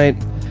midnight.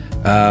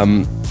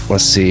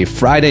 Let's see,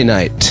 Friday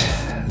night,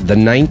 the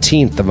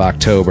 19th of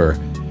October,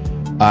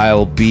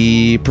 I'll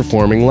be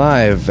performing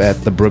live at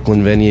the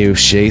Brooklyn venue,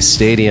 Shea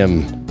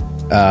Stadium.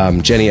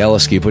 Jenny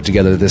Ellisky put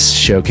together this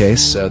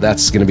showcase, so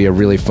that's going to be a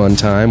really fun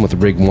time with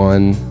Rig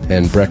One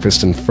and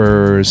Breakfast and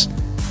Furs.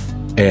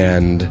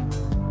 And,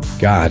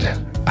 God,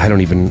 I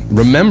don't even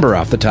remember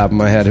off the top of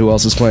my head who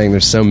else is playing.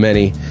 There's so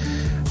many.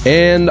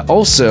 And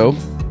also,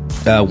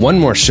 one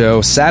more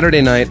show,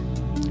 Saturday night,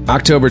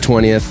 October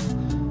 20th.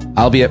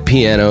 I'll be at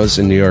Pianos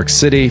in New York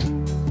City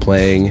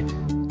playing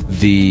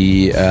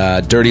the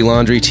Dirty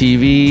Laundry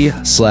TV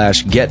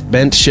 / Get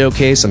Bent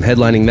showcase. I'm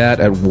headlining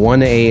that at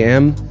 1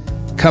 a.m.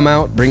 Come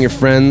out, bring your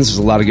friends. There's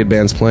a lot of good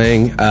bands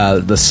playing.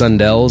 The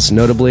Sundells,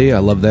 notably. I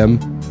love them.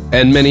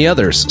 And many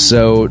others.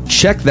 So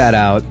check that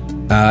out.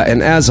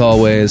 And as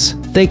always,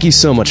 thank you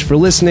so much for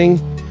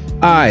listening.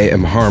 I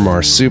am Har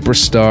Mar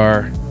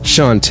Superstar,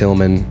 Sean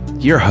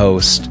Tillman, your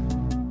host.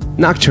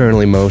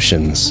 Nocturnal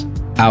Emotions,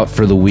 out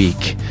for the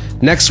week.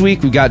 Next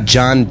week, we got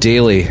John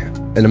Daly,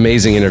 an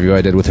amazing interview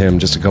I did with him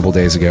just a couple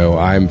days ago.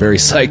 I'm very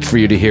psyched for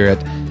you to hear it.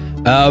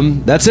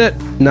 That's it.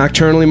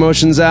 Nocturnal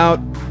Emotions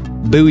out.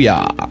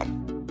 Booyah.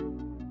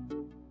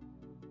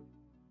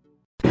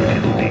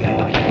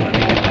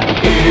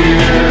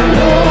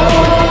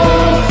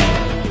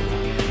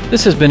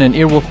 This has been an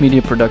Earwolf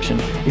Media production.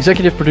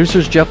 Executive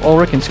producers Jeff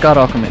Ulrich and Scott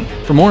Ackerman.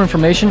 For more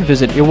information,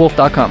 visit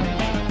earwolf.com.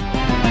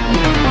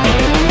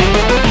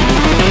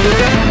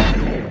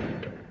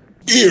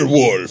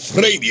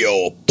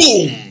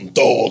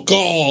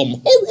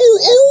 earwolfradio.com.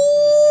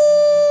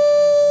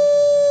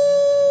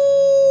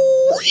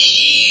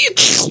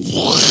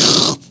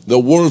 The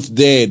wolf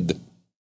dead.